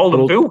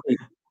 Golden boot.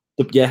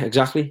 Yeah,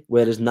 exactly.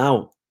 Whereas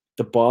now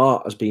the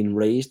bar has been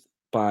raised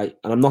by,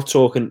 and I'm not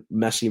talking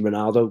Messi,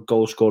 Ronaldo,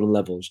 goal scoring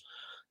levels,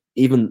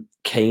 even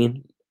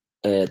Kane,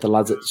 the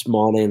lads at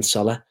Mane and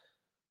Salah.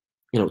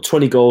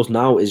 20 goals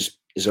now is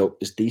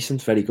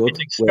decent, very good.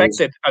 It's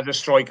expected as a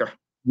striker.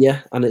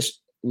 Yeah, and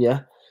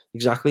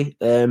exactly.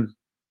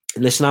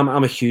 Listen,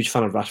 I'm a huge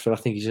fan of Rashford. I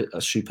think he's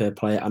a superb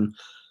player, and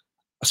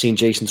I've seen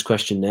Jason's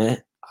question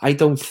there. I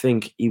don't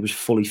think he was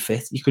fully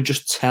fit. You could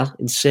just tell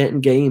in certain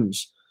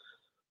games.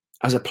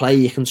 As a player,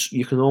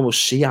 you can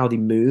almost see how they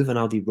move and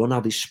how they run, how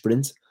they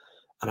sprint.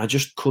 And I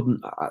just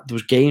couldn't. There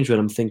was games where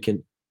I'm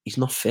thinking, he's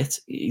not fit.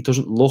 He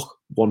doesn't look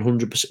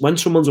 100%. When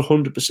someone's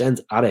 100%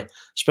 at it,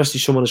 especially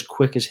someone as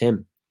quick as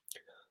him,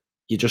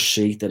 you just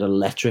see they're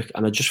electric.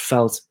 And I just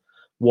felt,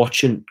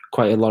 watching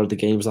quite a lot of the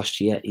games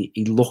last year,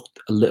 he looked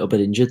a little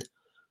bit injured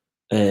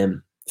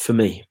for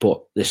me.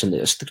 But listen,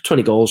 it's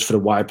 20 goals for a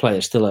wide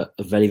player, still a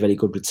very, very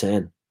good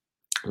return.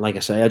 Like I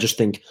say, I just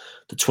think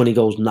the 20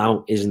 goals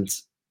now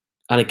isn't.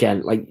 And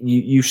again, like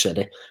you said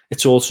it,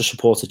 it's all to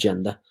support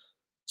agenda.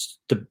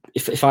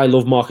 If I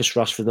love Marcus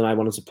Rashford and I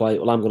wanted to play,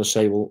 well, I'm going to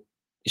say, well,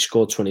 he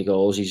scored 20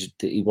 goals.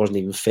 He wasn't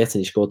even fit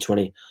and he scored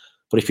 20.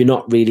 But if you're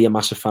not really a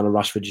massive fan of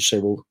Rashford, you say,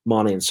 well,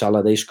 Mane and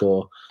Salah, they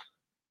score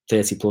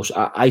 30 plus.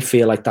 I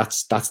feel like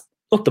that's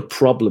not the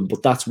problem,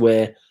 but that's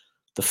where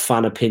the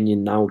fan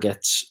opinion now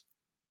gets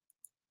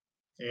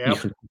you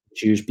can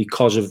choose,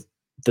 because of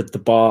the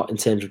bar in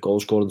terms of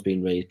goal scoring has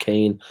been raised.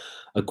 Kane,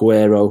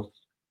 Aguero,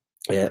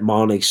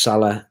 Mane,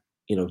 Salah,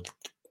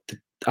 the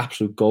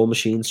absolute goal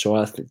machine. So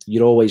I think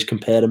you're always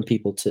comparing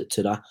people to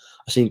that.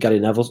 I think Gary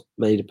Neville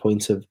made a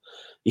point of,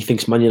 he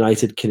thinks Man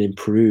United can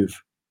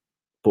improve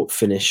but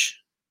finish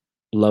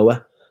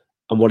lower.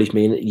 And what he's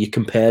meaning, you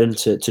compare him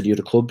to the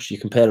other clubs. You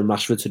compare him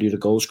Rashford to the other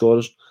goal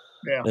scorers.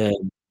 Yeah.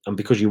 and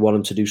because you want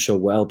him to do so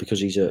well, because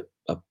he's a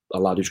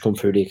lad who's come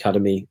through the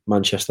academy,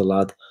 Manchester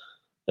lad,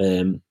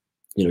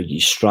 you're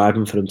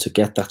striving for him to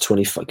get that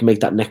 25, make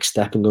that next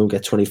step and go and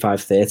get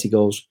 25, 30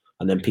 goals.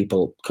 And then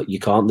you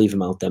can't leave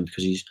him out then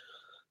because he's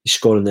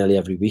scoring nearly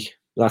every week.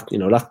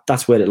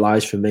 That's where it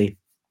lies for me.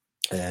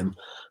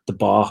 The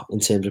bar in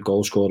terms of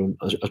goal scoring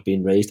has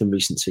been raised in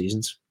recent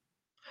seasons.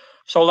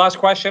 So last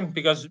question,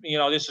 because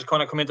this has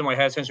kind of come into my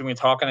head since we've been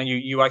talking, and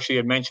you actually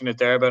had mentioned it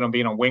there about him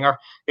being a winger.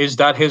 Is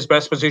that his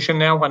best position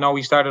now? I know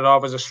he started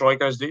off as a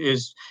striker.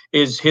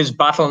 Is his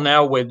battle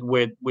now with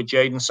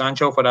Jadon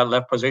Sancho for that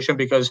left position?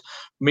 Because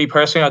me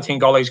personally, I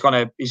think Ollie's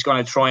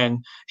gonna try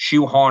and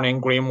shoehorn in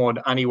Greenwood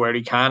anywhere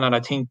he can, and I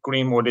think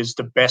Greenwood is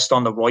the best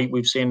on the right.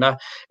 We've seen that.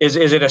 Is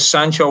it a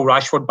Sancho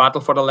Rashford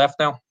battle for the left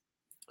now?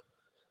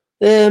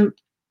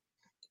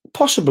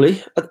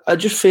 Possibly. I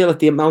just feel like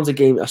the amount of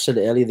games, I said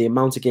it earlier, the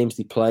amount of games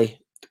they play,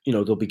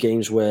 there'll be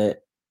games where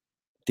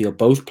they'll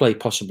both play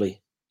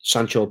possibly.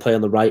 Sancho will play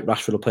on the right,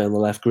 Rashford will play on the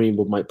left,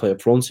 Greenwood might play up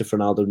front if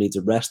Ronaldo needs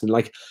a rest.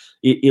 And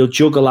he'll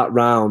juggle that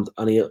round,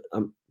 and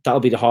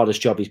that'll be the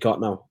hardest job he's got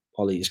now,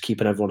 Ollie, is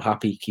keeping everyone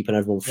happy, keeping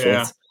everyone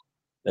fit.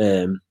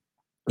 Yeah.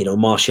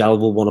 Martial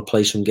will want to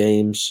play some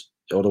games,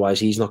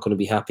 otherwise he's not going to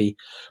be happy.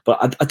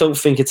 But I don't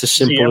think it's as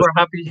simple. Is he ever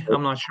happy?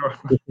 I'm not sure.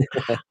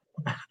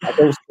 I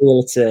don't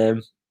feel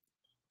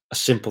it's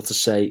simple to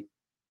say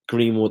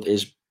Greenwood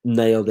is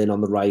nailed in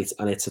on the right,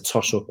 and it's a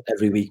toss-up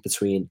every week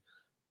between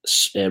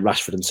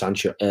Rashford and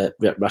Sancho.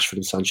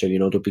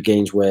 There'll be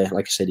games where,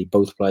 like I said, they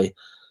both play.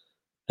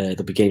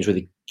 There'll be games where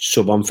they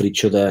sub on for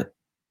each other.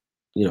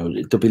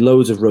 There'll be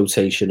loads of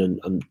rotation,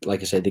 and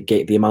like I said,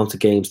 the amount of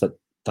games that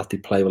they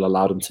play will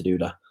allow them to do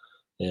that.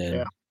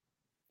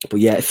 But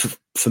yeah,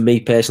 for me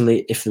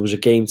personally, if there was a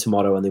game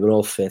tomorrow and they were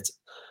all fit,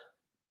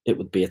 it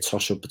would be a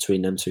toss-up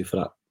between them two for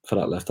that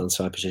left-hand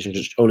side position,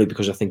 just only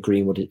because I think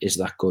Greenwood is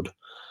that good.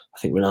 I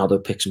think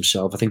Ronaldo picks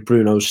himself. I think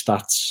Bruno's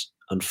stats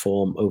and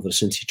form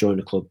since he joined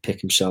the club pick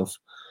himself.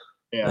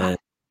 Yeah.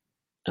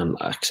 And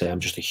like I say, I'm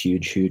just a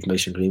huge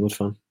Mason Greenwood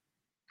fan.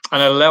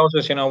 And it allows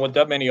us, with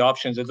that many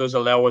options, it does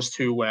allow us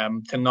to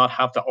not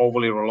have to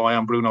overly rely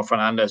on Bruno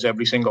Fernandes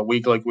every single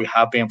week like we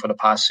have been for the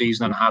past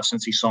season and a half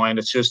since he signed.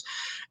 It's just,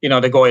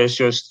 the guy is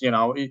just,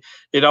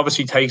 it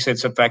obviously takes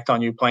its effect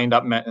on you playing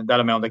that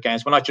amount of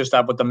games. But not just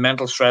that, but the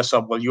mental stress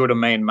of, well, you're the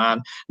main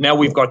man. Now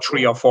we've got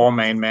 3 or 4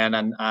 main men,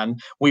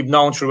 and we've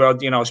known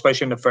throughout,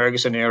 especially in the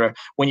Ferguson era,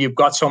 when you've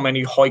got so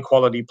many high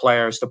quality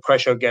players, the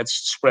pressure gets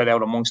spread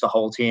out amongst the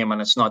whole team, and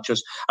that's not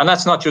just in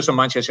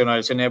Manchester United,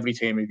 it's in every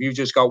team. If you've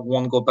just got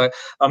one good, but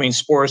I mean,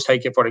 Spurs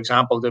take it for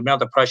example, the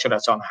amount of pressure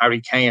that's on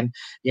Harry Kane,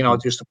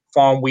 just to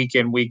perform week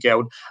in, week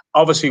out,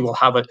 obviously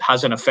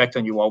has an effect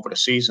on you over the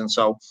season.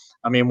 So,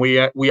 I mean, we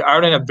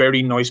are in a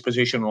very nice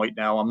position right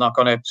now. I'm not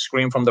going to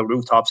scream from the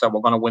rooftops that we're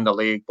going to win the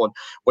league, but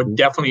we're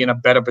definitely in a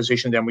better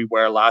position than we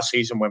were last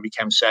season when we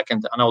came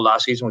second. I know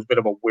last season was a bit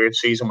of a weird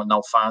season with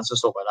no fans and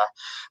stuff like that,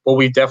 but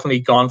we've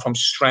definitely gone from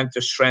strength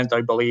to strength, I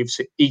believe,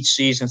 each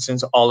season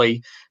since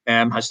Ollie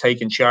has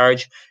taken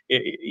charge.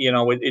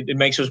 It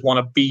makes us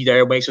want to be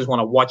there, makes us want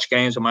to watch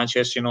games of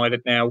Manchester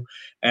United now.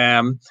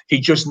 He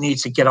just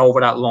needs to get over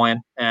that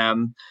line.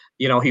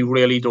 He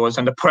really does.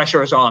 And the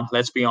pressure is on.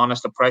 Let's be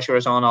honest. The pressure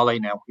is on Ollie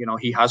now.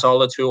 He has all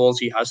the tools.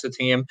 He has the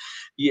team.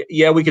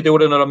 Yeah, we could do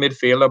it another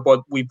midfielder,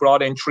 but we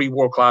brought in 3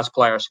 world-class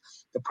players.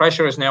 The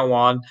pressure is now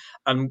on.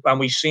 And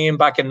we see him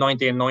back in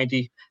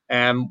 1990.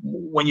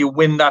 When you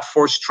win that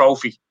first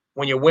trophy,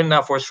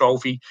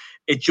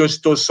 it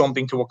just does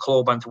something to a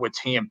club and to a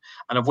team.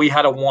 And if we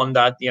had won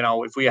the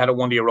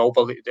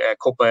Europa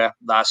Cup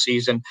last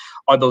season,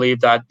 I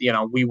believe that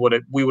we would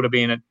have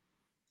been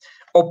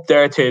up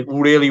there to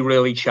really,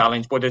 really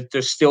challenge. But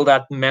there's still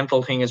that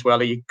mental thing as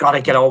well. You got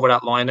to get over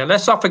that line. And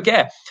let's not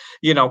forget,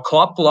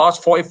 Klopp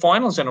lost 5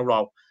 finals in a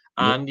row.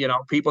 And,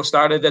 people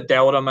started to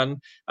doubt him. And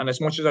as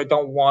much as I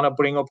don't want to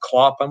bring up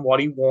Klopp and what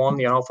he won,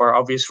 for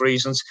obvious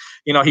reasons,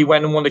 he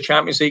went and won the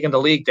Champions League and the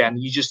league then.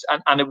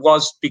 And it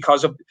was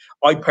because of,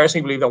 I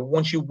personally believe that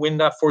once you win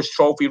that first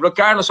trophy,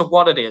 regardless of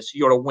what it is,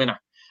 you're a winner.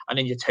 And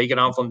then you take it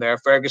on from there.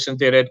 Ferguson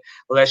did it.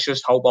 Let's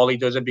just hope Ollie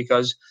does it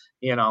because,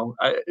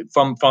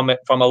 from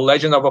a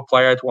legend of a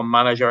player to a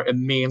manager, it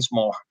means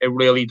more. It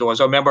really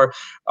does. I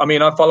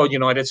followed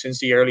United since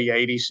the early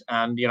 80s.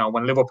 And,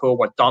 when Liverpool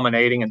were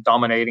dominating, and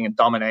my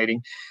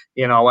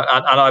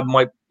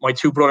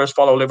 2 brothers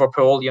follow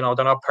Liverpool. They're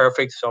not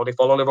perfect, so they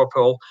follow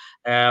Liverpool.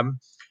 And,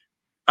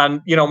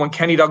 when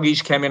Kenny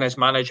Dalglish came in as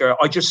manager,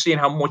 I just seen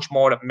how much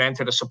more it meant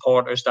to the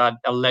supporters that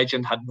a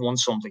legend had won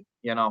something,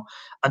 and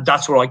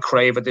that's what I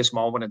crave at this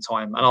moment in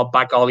time. And I'll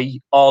back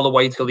Ollie all the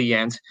way till the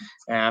end,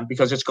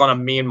 because it's going to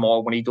mean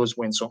more when he does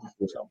win something.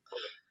 So,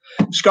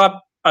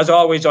 Scott, as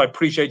always, I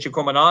appreciate you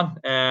coming on.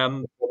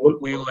 And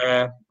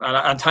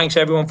thanks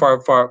everyone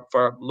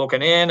for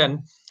looking in and,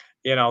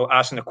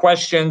 asking the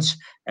questions.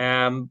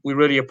 We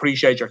really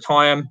appreciate your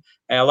time.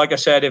 Like I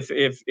said, if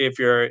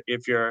you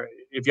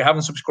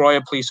haven't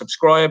subscribed, please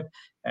subscribe.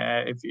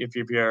 If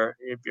you're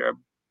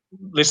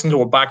listening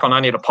to it back on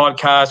any of the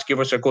podcasts, give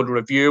us a good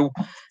review.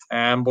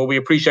 But we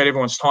appreciate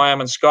everyone's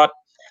time. And Scott,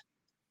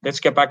 let's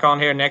get back on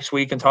here next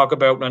week and talk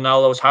about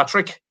Ronaldo's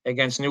hat-trick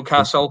against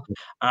Newcastle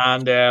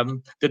and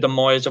the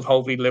demise of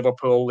hopefully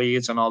Liverpool,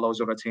 Leeds and all those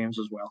other teams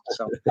as well.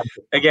 So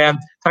again,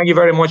 thank you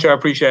very much. I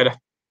appreciate it.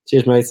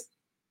 Cheers, mate.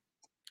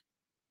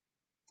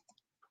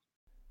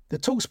 The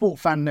TalkSport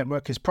Fan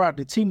Network is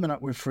proudly teaming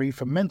up with Free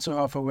for Mental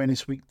Health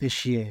Awareness Week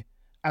this year.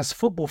 As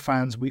football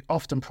fans, we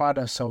often pride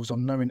ourselves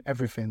on knowing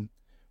everything,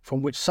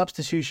 from which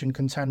substitution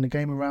can turn the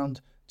game around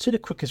to the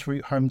quickest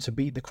route home to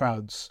beat the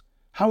crowds.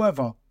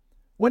 However,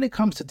 when it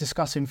comes to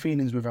discussing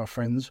feelings with our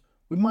friends,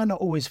 we might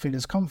not always feel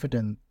as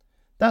confident.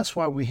 That's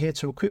why we're here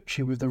to equip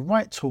you with the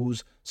right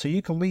tools so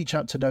you can reach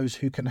out to those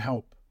who can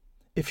help.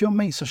 If your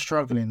mates are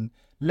struggling,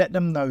 let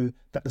them know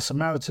that the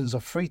Samaritans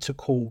are free to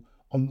call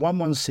on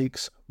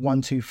 116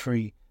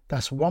 123.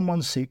 That's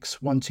 116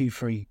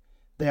 123.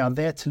 They are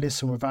there to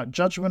listen without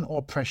judgment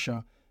or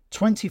pressure,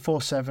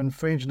 24/7,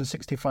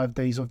 365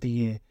 days of the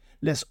year.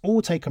 Let's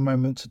all take a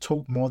moment to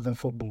talk more than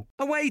football.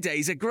 Away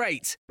days are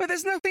great, but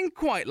there's nothing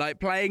quite like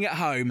playing at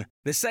home.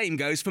 The same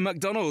goes for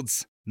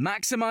McDonald's.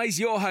 Maximise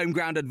your home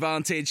ground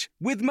advantage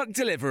with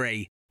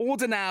McDelivery.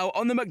 Order now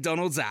on the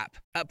McDonald's app.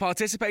 At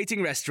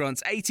participating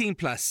restaurants, 18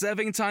 plus,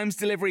 serving times,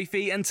 delivery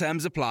fee and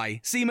terms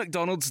apply. See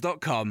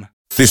mcdonalds.com.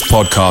 This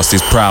podcast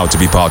is proud to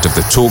be part of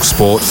the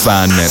TalkSport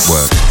Fan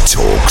Network.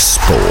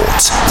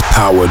 TalkSport.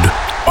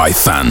 Powered by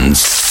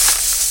fans.